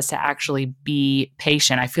enables us to actually be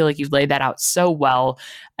patient? I feel like you've laid that out so well.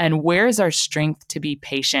 And where is our strength to be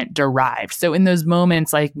patient derived? So in those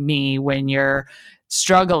moments like me, when you're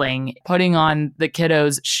struggling, putting on the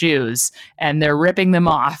kiddos' shoes and they're ripping them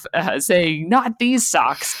off, saying, not these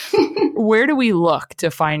socks. Where do we look to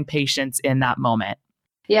find patience in that moment?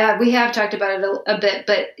 Yeah, we have talked about it a bit,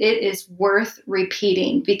 but it is worth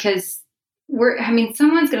repeating because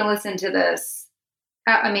someone's going to listen to this.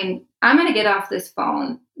 I'm going to get off this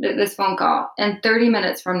phone call, and 30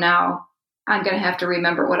 minutes from now, I'm going to have to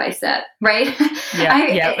remember what I said, right?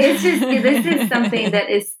 Yeah. This is something that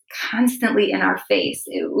is constantly in our face.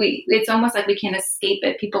 It's almost like we can't escape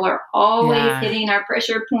it. People are always hitting our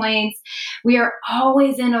pressure points. We are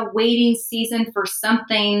always in a waiting season for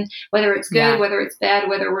something, whether it's good, whether it's bad,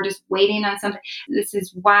 whether we're just waiting on something. This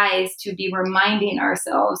is wise to be reminding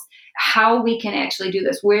ourselves how we can actually do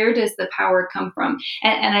this. Where does the power come from?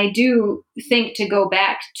 And I do think, to go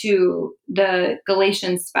back to the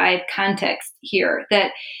Galatians 5 context here,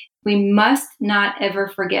 that we must not ever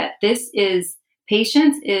forget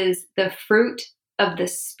patience is the fruit of the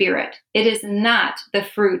Spirit. It is not the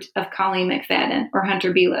fruit of Colleen McFadden or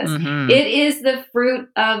Hunter Belis. It is the fruit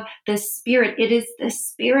of the Spirit. It is the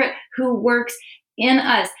Spirit who works in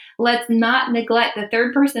us. Let's not neglect the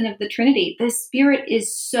third person of the Trinity. The Spirit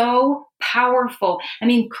is so powerful.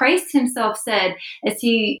 Christ himself said, as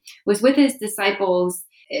he was with his disciples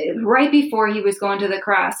right before he was going to the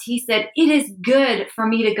cross, he said, it is good for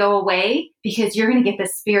me to go away because you're going to get the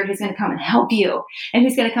Spirit who's going to come and help you, and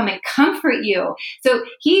who's going to come and comfort you. So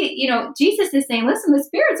Jesus is saying, listen, the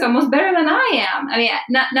Spirit's almost better than I am.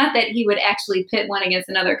 Not that he would actually pit one against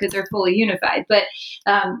another, because they're fully unified, but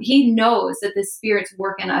he knows that the Spirit's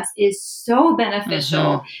work in us is so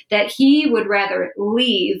beneficial that he would rather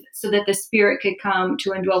leave so that the Spirit could come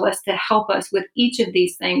to indwell us, to help us with each of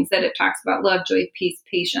these things that it talks about: love, joy, peace,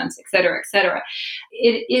 patience, et cetera, et cetera.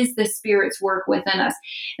 It is the Spirit's work within us.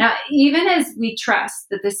 Now, even as we trust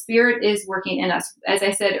that the Spirit is working in us, as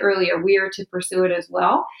I said earlier, we are to pursue it as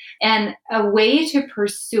well. And a way to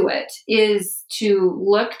pursue it is to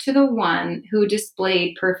look to the one who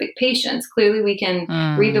displayed perfect patience. Clearly, we can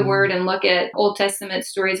read the word and look at Old Testament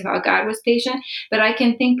stories of how God was patient, but I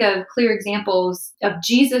can think of clear examples of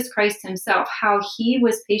Jesus Christ himself, how he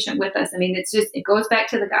was patient with us. It goes back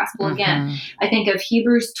to the gospel again. I think of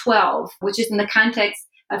Hebrews 12, which is in the context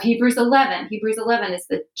of Hebrews 11. Hebrews 11 is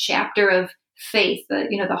the chapter of faith,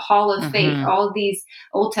 the hall of faith, all of these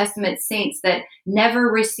Old Testament saints that never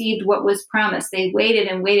received what was promised. They waited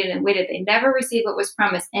and waited and waited. They never received what was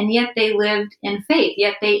promised, and yet they lived in faith,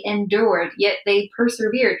 yet they endured, yet they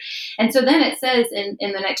persevered. And so then it says in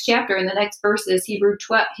the next chapter, in the next verses,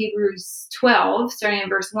 Hebrews 12, starting in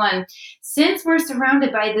verse 1, since we're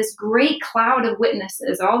surrounded by this great cloud of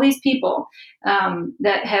witnesses, all these people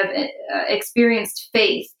that have experienced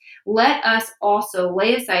faith, let us also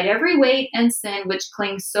lay aside every weight and sin which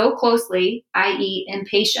clings so closely, i.e.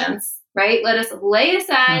 impatience, right? Let us lay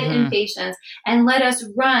aside impatience, and let us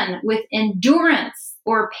run with endurance,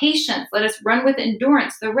 or patience. Let us run with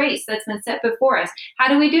endurance the race that's been set before us. How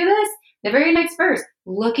do we do this? The very next verse,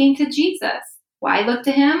 looking to Jesus. Why look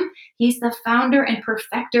to him? He's the founder and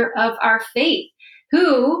perfecter of our faith,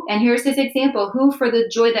 who, and here's his example, who for the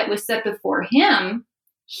joy that was set before him,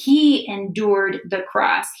 he endured the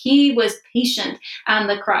cross. He was patient on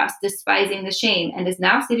the cross, despising the shame, and is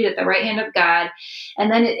now seated at the right hand of God. And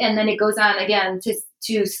then it goes on again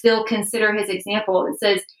to still consider his example. It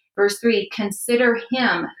says, verse 3, consider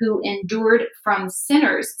him who endured from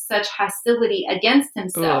sinners such hostility against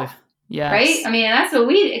himself. Yes. Right? That's what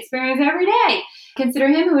we experience every day. Consider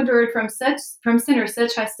him who endured from sinners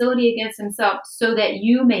such hostility against himself, so that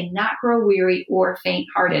you may not grow weary or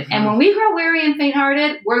faint-hearted. And when we grow weary and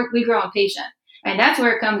faint-hearted, we grow impatient. And that's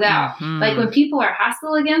where it comes out. Like when people are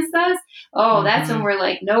hostile against us, that's when we're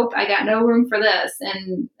like, nope, I got no room for this.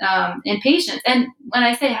 And patience. And when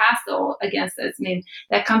I say hostile against us, I mean,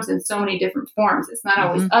 that comes in so many different forms. It's not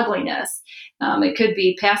always ugliness. It could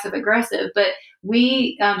be passive aggressive, but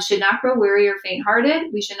we should not grow weary or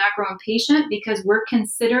faint-hearted. We should not grow impatient, because we're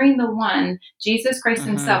considering the one, Jesus Christ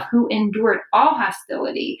himself, who endured all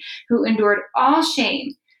hostility, who endured all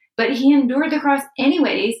shame, but he endured the cross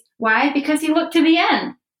anyways. Why? Because he looked to the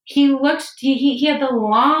end. He had the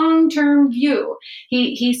long-term view.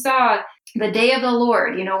 He saw the day of the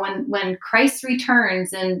Lord, when Christ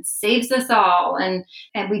returns and saves us all, and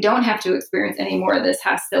we don't have to experience any more of this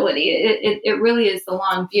hostility. It really is the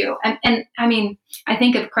long view. And I mean, I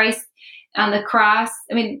think of Christ on the cross.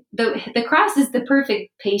 I mean, the cross is the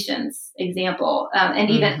perfect patience example. And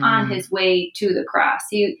even on his way to the cross,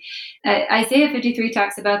 Isaiah 53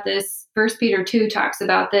 talks about this. 1 Peter 2 talks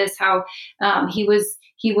about this, how he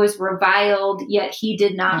was reviled, yet he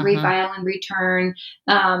did not revile in return.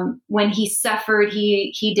 When he suffered,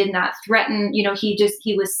 he did not threaten.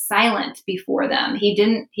 He was silent before them.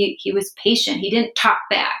 He was patient. He didn't talk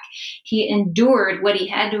back. He endured what he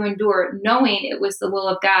had to endure, knowing it was the will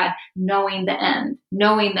of God, knowing the end,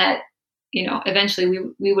 knowing that,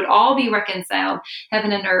 eventually we would all be reconciled,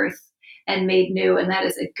 heaven and earth, and made new. And that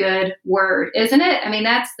is a good word, isn't it? I mean,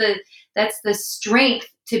 that's the strength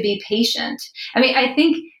to be patient. I mean, I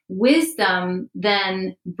think wisdom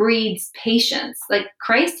then breeds patience. Like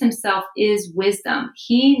Christ himself is wisdom.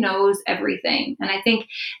 He knows everything. And I think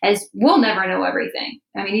as we'll never know everything.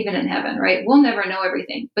 I mean, even in heaven, right? We'll never know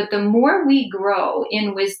everything. But the more we grow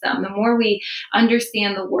in wisdom, the more we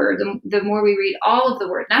understand the word, the more we read all of the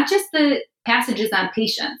word, not just the passages on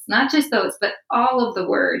patience, not just those, but all of the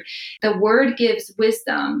word. The word gives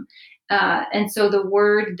wisdom. And so the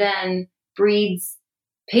word then breeds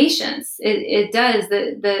patience. It does.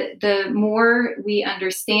 The more we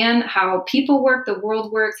understand how people work, the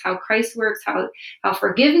world works, how Christ works, how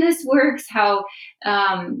forgiveness works, how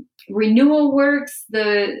renewal works,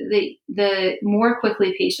 the more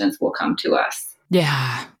quickly patience will come to us.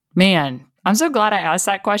 Yeah, man. I'm so glad I asked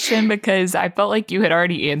that question, because I felt like you had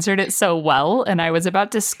already answered it so well, and I was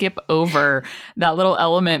about to skip over that little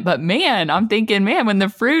element. But man, I'm thinking, when the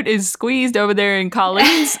fruit is squeezed over there in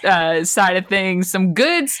Colleen's side of things, some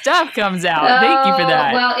good stuff comes out. Thank you for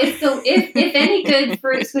that. Well, if any good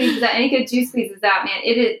fruit squeezes out, any good juice squeezes out, man,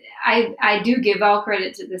 it is. I do give all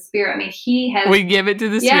credit to the Spirit. I mean, he has. We give it to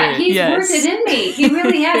the Spirit. Yeah, he's worked it in me. He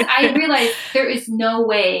really has. I realize there is no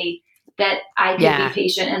way that I can be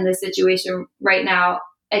patient in this situation right now,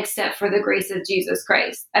 except for the grace of Jesus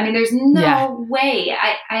Christ. I mean, there's no way.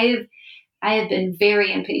 I have been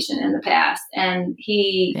very impatient in the past, and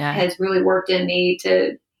he has really worked in me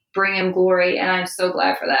to bring him glory. And I'm so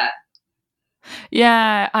glad for that.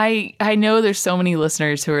 Yeah, I know there's so many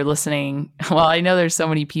listeners who are listening. Well, I know there's so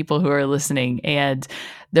many people who are listening, and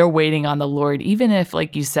they're waiting on the Lord, even if,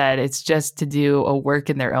 like you said, it's just to do a work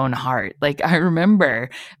in their own heart. Like I remember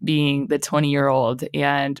being the 20-year-old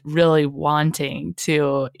and really wanting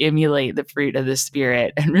to emulate the fruit of the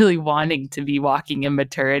Spirit and really wanting to be walking in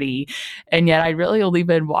maturity. And yet I'd really only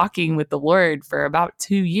been walking with the Lord for about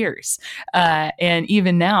 2 years. And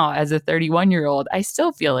even now, as a 31-year-old, I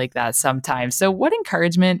still feel like that sometimes. So what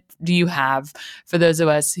encouragement do you have for those of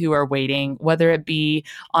us who are waiting, whether it be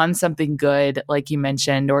on something good, like you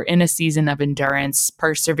mentioned, or in a season of endurance,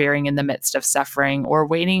 persevering in the midst of suffering, or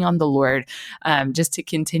waiting on the Lord, just to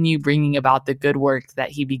continue bringing about the good work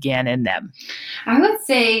that he began in them? I would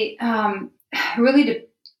say really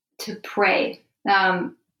to pray.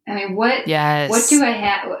 I mean, what do I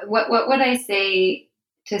have? What would I say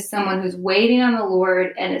to someone who's waiting on the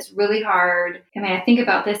Lord and it's really hard? I mean, I think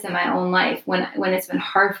about this in my own life when it's been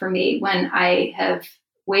hard for me, when I have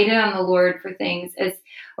waited on the Lord for things, as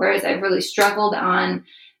I've really struggled on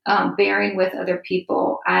bearing with other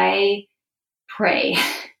people. I pray.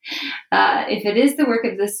 If it is the work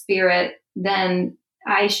of the Spirit, then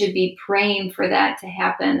I should be praying for that to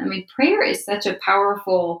happen. I mean, prayer is such a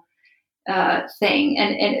powerful thing.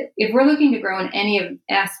 And if we're looking to grow in any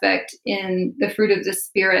aspect in the fruit of the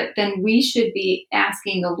Spirit, then we should be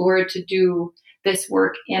asking the Lord to do this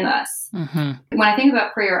work in us. Mm-hmm. When I think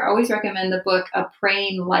about prayer, I always recommend the book A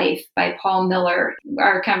Praying Life by Paul Miller.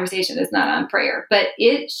 Our conversation is not on prayer, but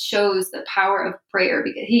it shows the power of prayer,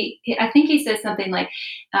 because I think he says something like,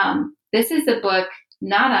 this is a book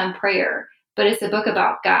not on prayer, but it's a book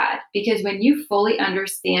about God. Because when you fully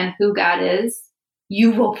understand who God is, you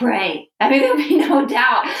will pray. I mean, there'll be no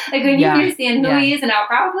doubt. Like when you understand who he is and how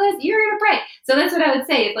powerful he is, you're going to pray. So that's what I would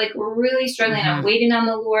say. If like we're really struggling, I'm waiting on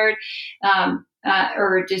the Lord,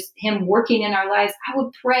 or just him working in our lives, I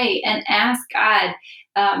would pray and ask God,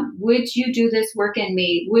 would you do this work in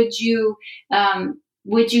me? Would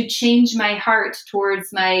you change my heart towards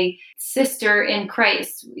my sister in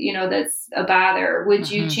Christ, that's a bother? Would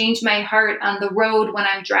you change my heart on the road when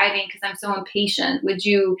I'm driving because I'm so impatient? Would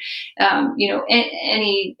you,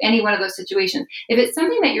 any one of those situations? If it's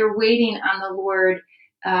something that you're waiting on the Lord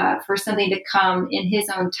for something to come in his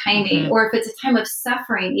own timing, or if it's a time of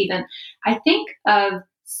suffering even, I think of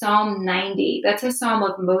Psalm 90. That's a Psalm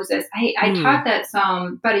of Moses. I taught that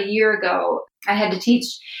Psalm about a year ago. I had to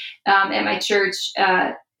teach at my church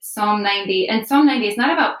Psalm 90. And Psalm 90 is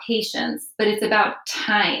not about patience, but it's about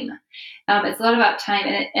time. It's a lot about time,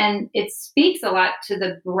 and it speaks a lot to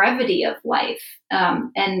the brevity of life.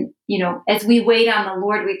 And as we wait on the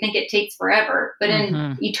Lord, we think it takes forever, but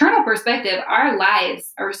in eternal perspective, our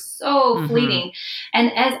lives are so fleeting. And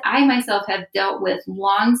as I myself have dealt with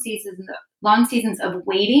long seasons of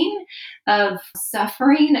waiting, of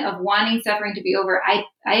suffering, of wanting suffering to be over, I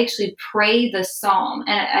actually pray the Psalm,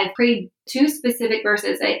 and I prayed two specific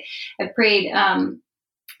verses. I prayed.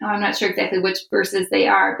 I'm not sure exactly which verses they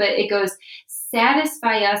are, but it goes,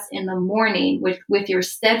 satisfy us in the morning with your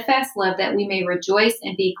steadfast love, that we may rejoice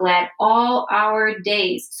and be glad all our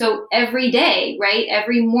days. So every day, right?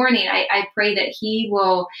 Every morning, I pray that he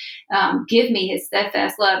will give me his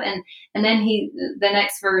steadfast love. And then the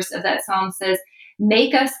next verse of that Psalm says,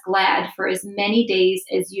 make us glad for as many days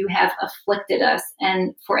as you have afflicted us,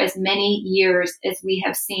 and for as many years as we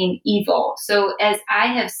have seen evil. So as I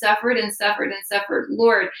have suffered and suffered and suffered,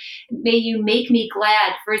 Lord, may you make me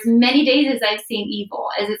glad for as many days as I've seen evil.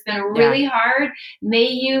 As it's been really hard, may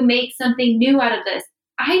you make something new out of this.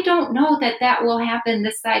 I don't know that will happen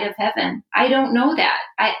this side of heaven. I don't know that.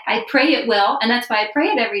 I pray it will, and that's why I pray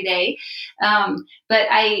it every day. But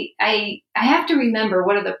I have to remember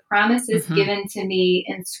what are the promises given to me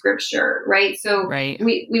in Scripture, right? So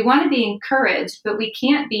we want to be encouraged, but we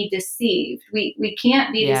can't be deceived. We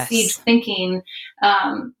can't be deceived thinking,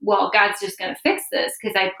 well, God's just going to fix this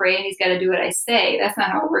because I pray and he's got to do what I say. That's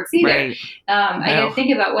not how it works either. Right. I got to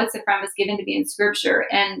think about what's the promise given to me in Scripture.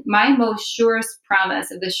 And my most surest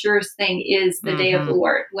promise of the surest thing is the day of the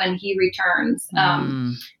Lord when he returns.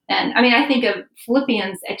 And I mean, I think of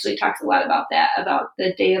Philippians actually talks a lot about that, about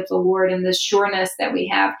the day of the Lord and the sureness that we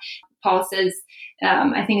have. Paul says,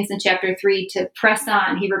 I think it's in chapter 3, to press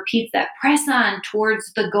on. He repeats that, press on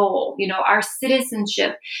towards the goal. Our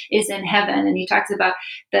citizenship is in heaven. And he talks about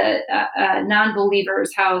the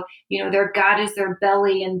non-believers, how, their God is their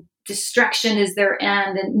belly and destruction is their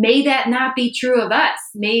end. And may that not be true of us.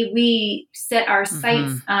 May we set our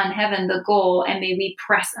sights on heaven, the goal, and may we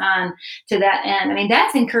press on to that end. I mean,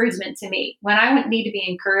 that's encouragement to me. When I need to be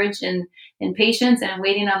encouraged in patience and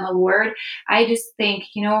waiting on the Lord, I just think,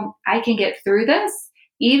 I can get through this,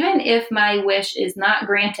 even if my wish is not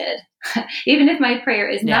granted, even if my prayer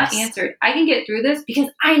is not answered. I can get through this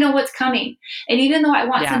because I know what's coming. And even though I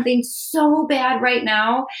want something so bad right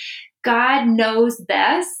now, God knows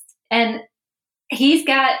best. And he's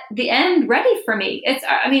got the end ready for me.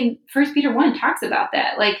 First Peter 1 talks about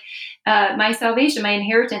that. Like, my salvation, my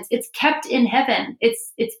inheritance, it's kept in heaven.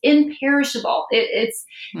 It's imperishable. It's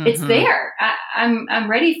there. I'm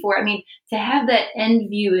ready for it. I mean, to have that end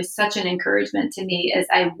view is such an encouragement to me as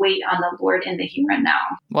I wait on the Lord in the here and now.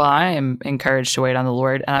 Well, I am encouraged to wait on the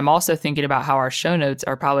Lord. And I'm also thinking about how our show notes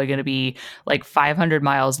are probably going to be like 500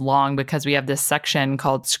 miles long because we have this section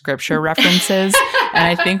called Scripture References. And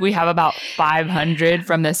I think we have about 500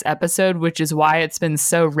 from this episode, which is why it's been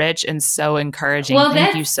so rich and so encouraging. Well,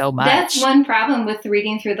 thank you so much. That's one problem with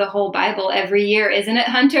reading through the whole Bible every year, isn't it,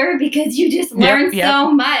 Hunter? Because you just learn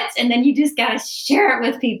so much, and then you just got to share it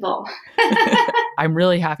with people. I'm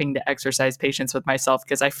really having to exercise patience with myself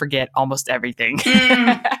because I forget almost everything.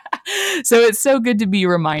 So it's so good to be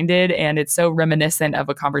reminded, and it's so reminiscent of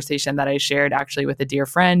a conversation that I shared actually with a dear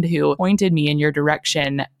friend who pointed me in your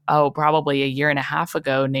direction, probably a year and a half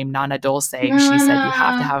ago, named Nana Dulce. She said, you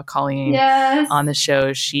have to have Colleen on the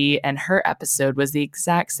show. She and her episode was the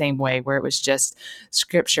exact same way, where it was just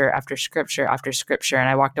scripture after scripture after scripture. And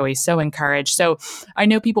I walked away so encouraged. So I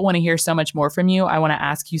know people want to hear so much more from you. I want to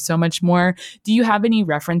ask you so much more. Do you have any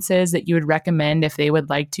references that you would recommend if they would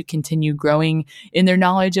like to continue growing in their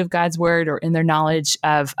knowledge of God's word, or in their knowledge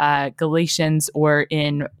of Galatians, or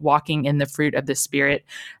in walking in the fruit of the Spirit?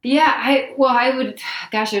 Yeah, I would,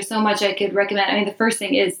 gosh, there's so much I could recommend. I mean, the first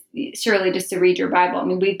thing is surely just to read your Bible. I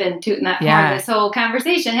mean, we've been tooting that horn this whole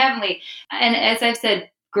conversation, haven't we? And as I've said,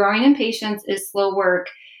 growing in patience is slow work.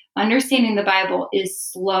 Understanding the Bible is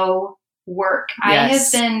slow work.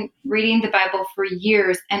 Yes. I have been reading the Bible for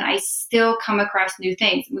years, and I still come across new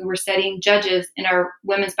things. We were studying Judges in our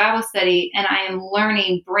women's Bible study, and I am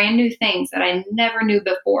learning brand new things that I never knew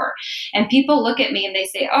before. And people look at me and they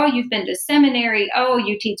say, oh, you've been to seminary. Oh,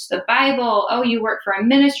 you teach the Bible. Oh, you work for a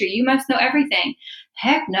ministry. You must know everything.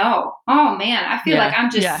 Heck no. Oh man, I feel like I'm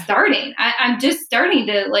just starting. I'm just starting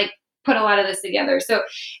to like put a lot of this together. So,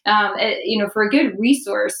 for a good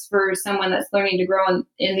resource for someone that's learning to grow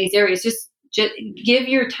in these areas, just give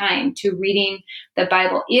your time to reading the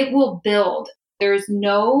Bible. It will build. There's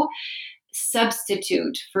no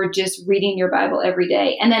substitute for just reading your Bible every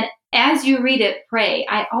day. And then as you read it, pray.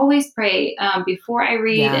 I always pray before I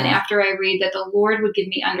read and after I read that the Lord would give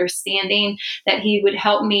me understanding, that he would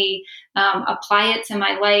help me apply it to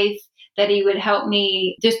my life, that he would help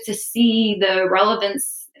me just to see the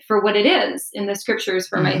relevance for what it is in the scriptures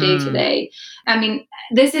for my day to day. I mean,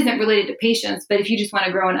 this isn't related to patience, but if you just want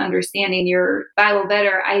to grow in understanding your Bible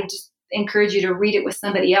better, I just encourage you to read it with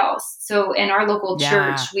somebody else. So in our local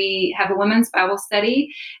church, we have a women's Bible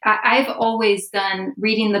study. I've always done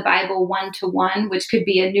reading the Bible 1-to-1, which could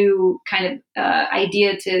be a new kind of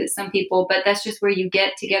idea to some people, but that's just where you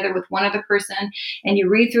get together with one other person and you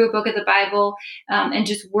read through a book of the Bible, and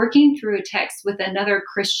just working through a text with another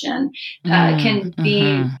Christian can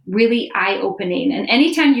be really eye-opening. And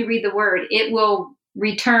anytime you read the word, it will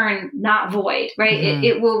return not void, right?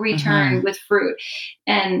 It will return with fruit.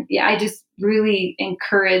 And I just really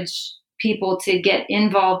encourage people to get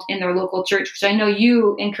involved in their local church, which I know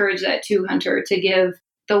you encourage that too, Hunter, to give.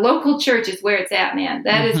 The local church is where it's at, man.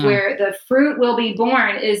 That is where the fruit will be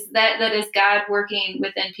born, is that is God working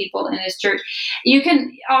within people in his church. You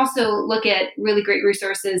can also look at really great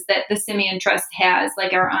resources that the Simeon Trust has,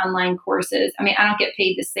 like our online courses. I mean, I don't get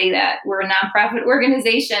paid to say that. We're a nonprofit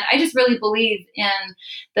organization. I just really believe in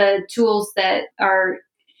the tools that are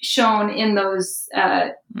shown in those,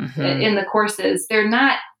 in the courses. They're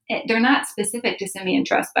not specific to Simeon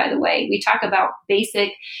Trust, by the way. We talk about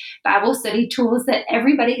basic Bible study tools that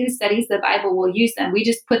everybody who studies the Bible will use them. We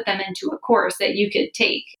just put them into a course that you could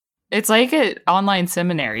take. It's like an online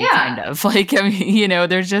seminary, kind of. Like, I mean,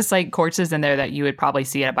 there's just like courses in there that you would probably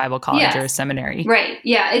see at a Bible college or a seminary. Right.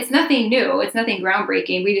 Yeah. It's nothing new. It's nothing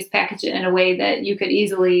groundbreaking. We just package it in a way that you could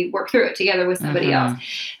easily work through it together with somebody else.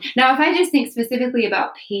 Now, if I just think specifically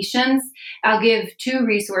about patience, I'll give two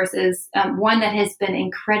resources. One that has been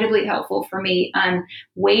incredibly helpful for me on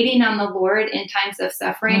waiting on the Lord in times of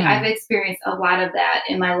suffering. I've experienced a lot of that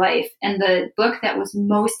in my life. And the book that was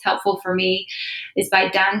most helpful for me is by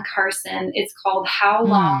Don Carson. It's called How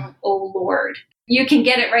Long, O Lord? You can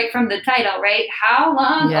get it right from the title, right? How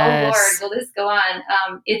long, O Lord, will this go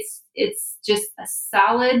on? It's just a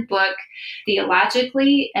solid book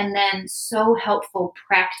theologically, and then so helpful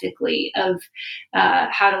practically of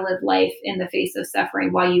how to live life in the face of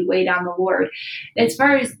suffering while you wait on the Lord. As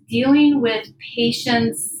far as dealing with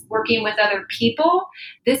patience, working with other people,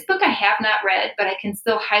 this book I have not read, but I can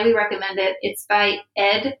still highly recommend it. It's by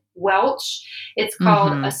Ed Welch. It's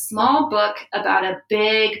called A Small Book About a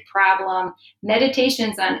Big Problem,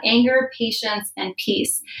 Meditations on Anger, Patience, and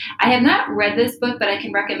Peace. I have not read this book, but I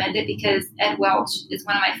can recommend it because Ed Welch is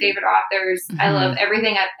one of my favorite authors. I love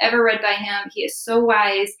everything I've ever read by him. He is so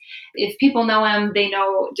wise. If people know him, they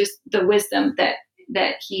know just the wisdom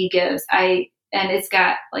that he gives. And it's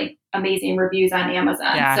got like amazing reviews on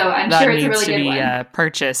Amazon. Yeah, so I'm sure it's a really good one. That needs to be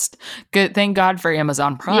purchased. Good. Thank God for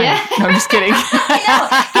Amazon Prime. Yeah. No, I'm just kidding. I know.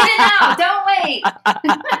 Get it now. Don't wait.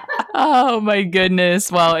 Oh my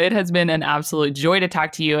goodness. Well, it has been an absolute joy to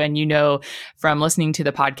talk to you. And from listening to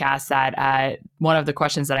the podcast that one of the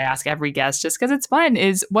questions that I ask every guest, just because it's fun,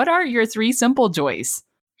 is what are your 3 simple joys?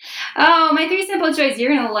 Oh, my 3 simple joys.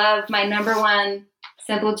 You're going to love my number one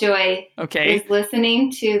simple joy is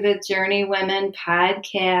listening to the Journey Women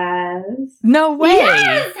podcast. No way.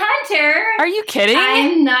 Yes, Hunter. Are you kidding?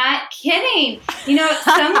 I'm not kidding.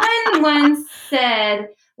 Someone once said,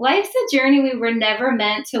 life's a journey we were never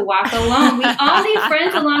meant to walk alone. We all need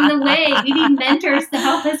friends along the way. We need mentors to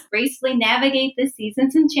help us gracefully navigate the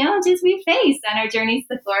seasons and challenges we face on our journeys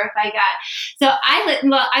to glorify God. So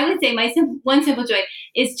I would say my one simple joy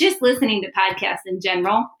is just listening to podcasts in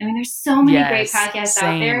general. I mean, there's so many great podcasts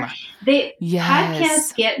out there.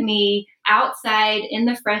 Podcasts get me outside in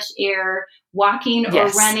the fresh air, walking or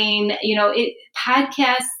running.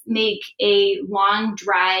 Podcasts make a long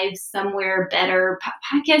drive somewhere better.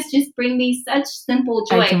 Podcasts just bring me such simple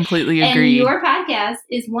joy. I completely agree. And your podcast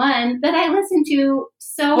is one that I listen to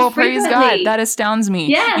frequently. Praise God. That astounds me.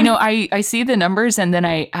 Yeah. I see the numbers, and then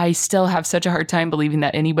I still have such a hard time believing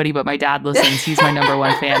that anybody but my dad listens. He's my number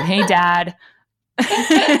one fan. Hey, Dad.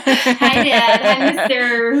 Hi, Dad. Hi,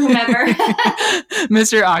 Mr. Whomever.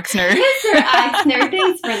 Mr. Oxner. Mr. Oxner,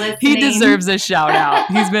 thanks for listening. He deserves a shout out.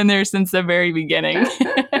 He's been there since the very beginning.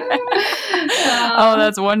 Oh,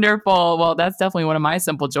 that's wonderful. Well, that's definitely one of my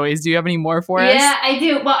simple joys. Do you have any more for us? Yeah, I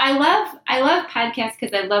do. Well, I love podcasts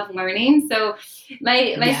because I love learning. So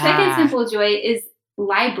my second simple joy is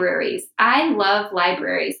libraries. I love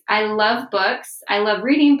libraries. I love books. I love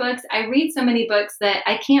reading books. I read so many books that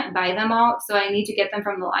I can't buy them all, so I need to get them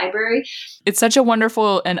from the library. It's such a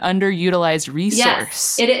wonderful and underutilized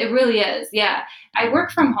resource. Yes, it really is. Yeah. I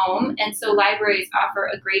work from home, and so libraries offer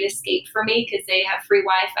a great escape for me because they have free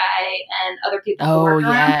Wi-Fi and other people to work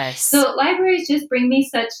around. Yes. So libraries just bring me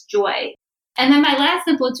such joy. And then my last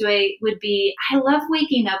simple joy would be, I love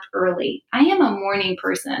waking up early. I am a morning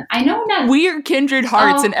person. I know not. We are kindred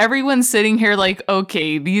hearts, and everyone's sitting here like,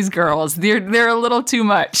 okay, these girls, they're a little too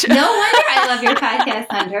much. No wonder I love your podcast,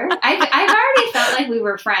 Hunter. I've already felt like we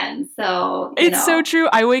were friends. So it's so true.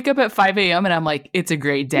 I wake up at 5 a.m. and I'm like, it's a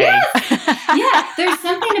great day. Yes. Yeah, there's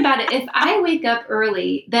something about it. If I wake up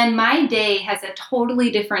early, then my day has a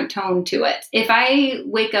totally different tone to it. If I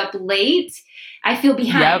wake up late, I feel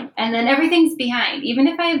behind, and then everything's behind. Even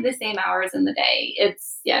if I have the same hours in the day,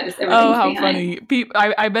 just everything's behind. Oh, how funny.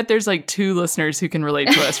 I bet there's like 2 listeners who can relate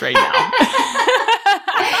to us right now.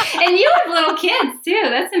 And you have little kids too.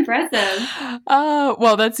 That's impressive.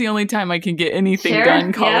 Well, that's the only time I can get anything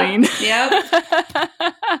done, Colleen. Yep.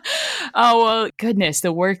 Oh, well, goodness,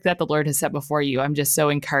 the work that the Lord has set before you. I'm just so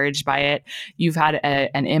encouraged by it. You've had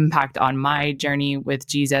an impact on my journey with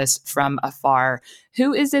Jesus from afar.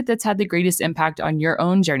 Who is it that's had the greatest impact on your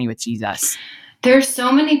own journey with Jesus? There's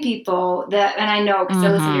so many people that, and I know because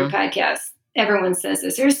I listen to your podcast, everyone says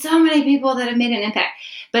this. There's so many people that have made an impact.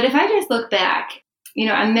 But if I just look back,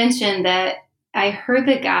 I mentioned that I heard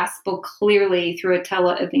the gospel clearly through a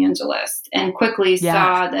televangelist and quickly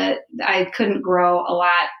saw that I couldn't grow a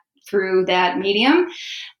lot through that medium.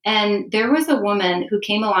 And there was a woman who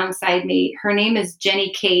came alongside me. Her name is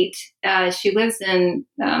Jenny Kate. She lives in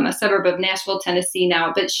a suburb of Nashville, Tennessee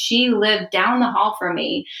now, but she lived down the hall from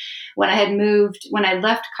me when I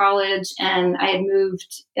left college and I had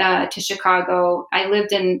moved to Chicago. I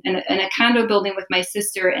lived in a condo building with my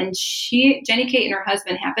sister, and Jenny Kate and her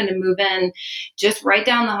husband happened to move in just right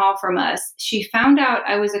down the hall from us. She found out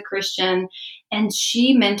I was a Christian, and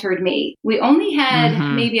she mentored me. We only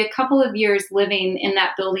had maybe a couple of years living in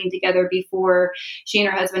that building together before she and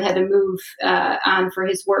her husband had to move on for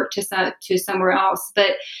his work to somewhere else.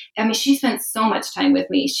 But I mean, she spent so much time with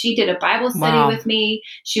me. She did a Bible study with me.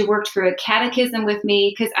 She worked through a catechism with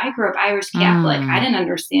me because I grew up Irish Catholic. I didn't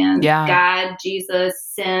understand God, Jesus,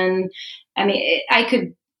 sin. I mean,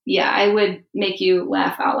 I would make you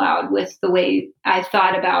laugh out loud with the way I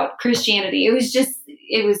thought about Christianity.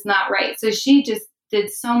 It was not right. So she just did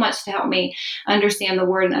so much to help me understand the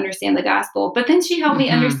word and understand the gospel. But then she helped me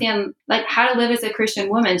understand like how to live as a Christian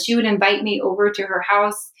woman. She would invite me over to her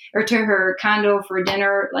house or to her condo for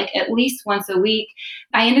dinner, like at least once a week.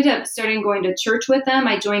 I ended up starting going to church with them.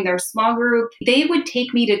 I joined their small group. They would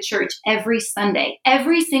take me to church every Sunday.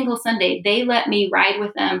 Every single Sunday, they let me ride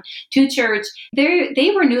with them to church.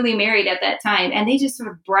 They were newly married at that time, and they just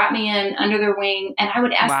sort of brought me in under their wing, and I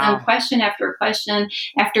would ask them question after question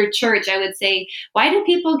after church. I would say, why do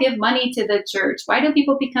people give money to the church? Why do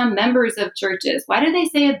people become members of churches? Why do they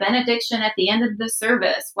say a benediction at the end of the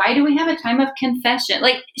service? Why do we have a time of confession?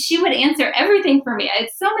 Like, she would answer everything for me. I had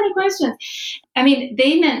so many questions. I mean,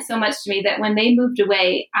 they meant so much to me that when they moved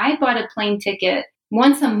away, I bought a plane ticket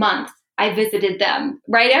once a month. I visited them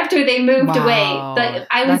right after they moved away. But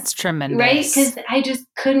that's tremendous. Right? Because I just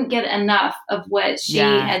couldn't get enough of what she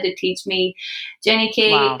had to teach me. Jenny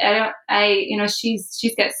Kate,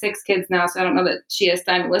 she's got 6 kids now, so I don't know that she has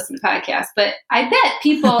time to listen to podcasts, but I bet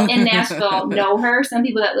people in Nashville know her, some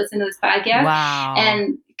people that listen to this podcast. Wow.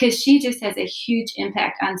 And because she just has a huge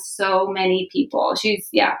impact on so many people.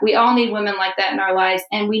 We all need women like that in our lives,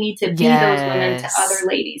 and we need to be those women to other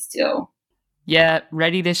ladies too. Yeah,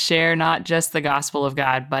 ready to share not just the gospel of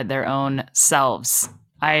God, but their own selves.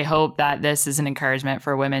 I hope that this is an encouragement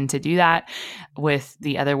for women to do that with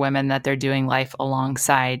the other women that they're doing life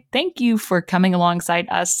alongside. Thank you for coming alongside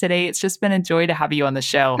us today. It's just been a joy to have you on the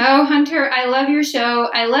show. Oh, Hunter, I love your show.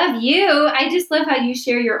 I love you. I just love how you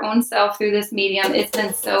share your own self through this medium. It's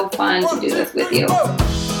been so fun to do this with you.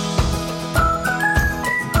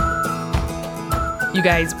 You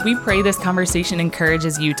guys, we pray this conversation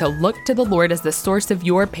encourages you to look to the Lord as the source of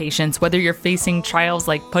your patience, whether you're facing trials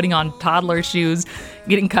like putting on toddler shoes,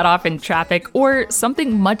 getting cut off in traffic, or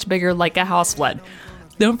something much bigger like a house flood.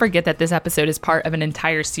 Don't forget that this episode is part of an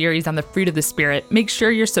entire series on the fruit of the Spirit. Make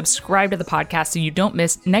sure you're subscribed to the podcast so you don't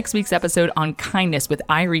miss next week's episode on kindness with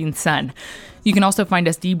Irene Sun. You can also find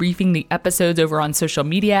us debriefing the episodes over on social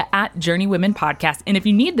media at Journey Women Podcast. And if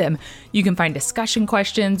you need them, you can find discussion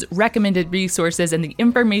questions, recommended resources, and the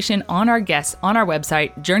information on our guests on our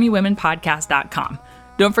website, journeywomenpodcast.com.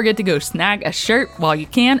 Don't forget to go snag a shirt while you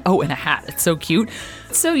can. Oh, and a hat. It's so cute.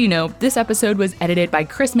 So, this episode was edited by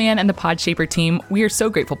Chris Mann and the Podshaper team. We are so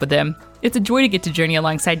grateful for them. It's a joy to get to journey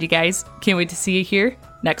alongside you guys. Can't wait to see you here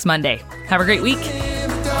next Monday. Have a great week.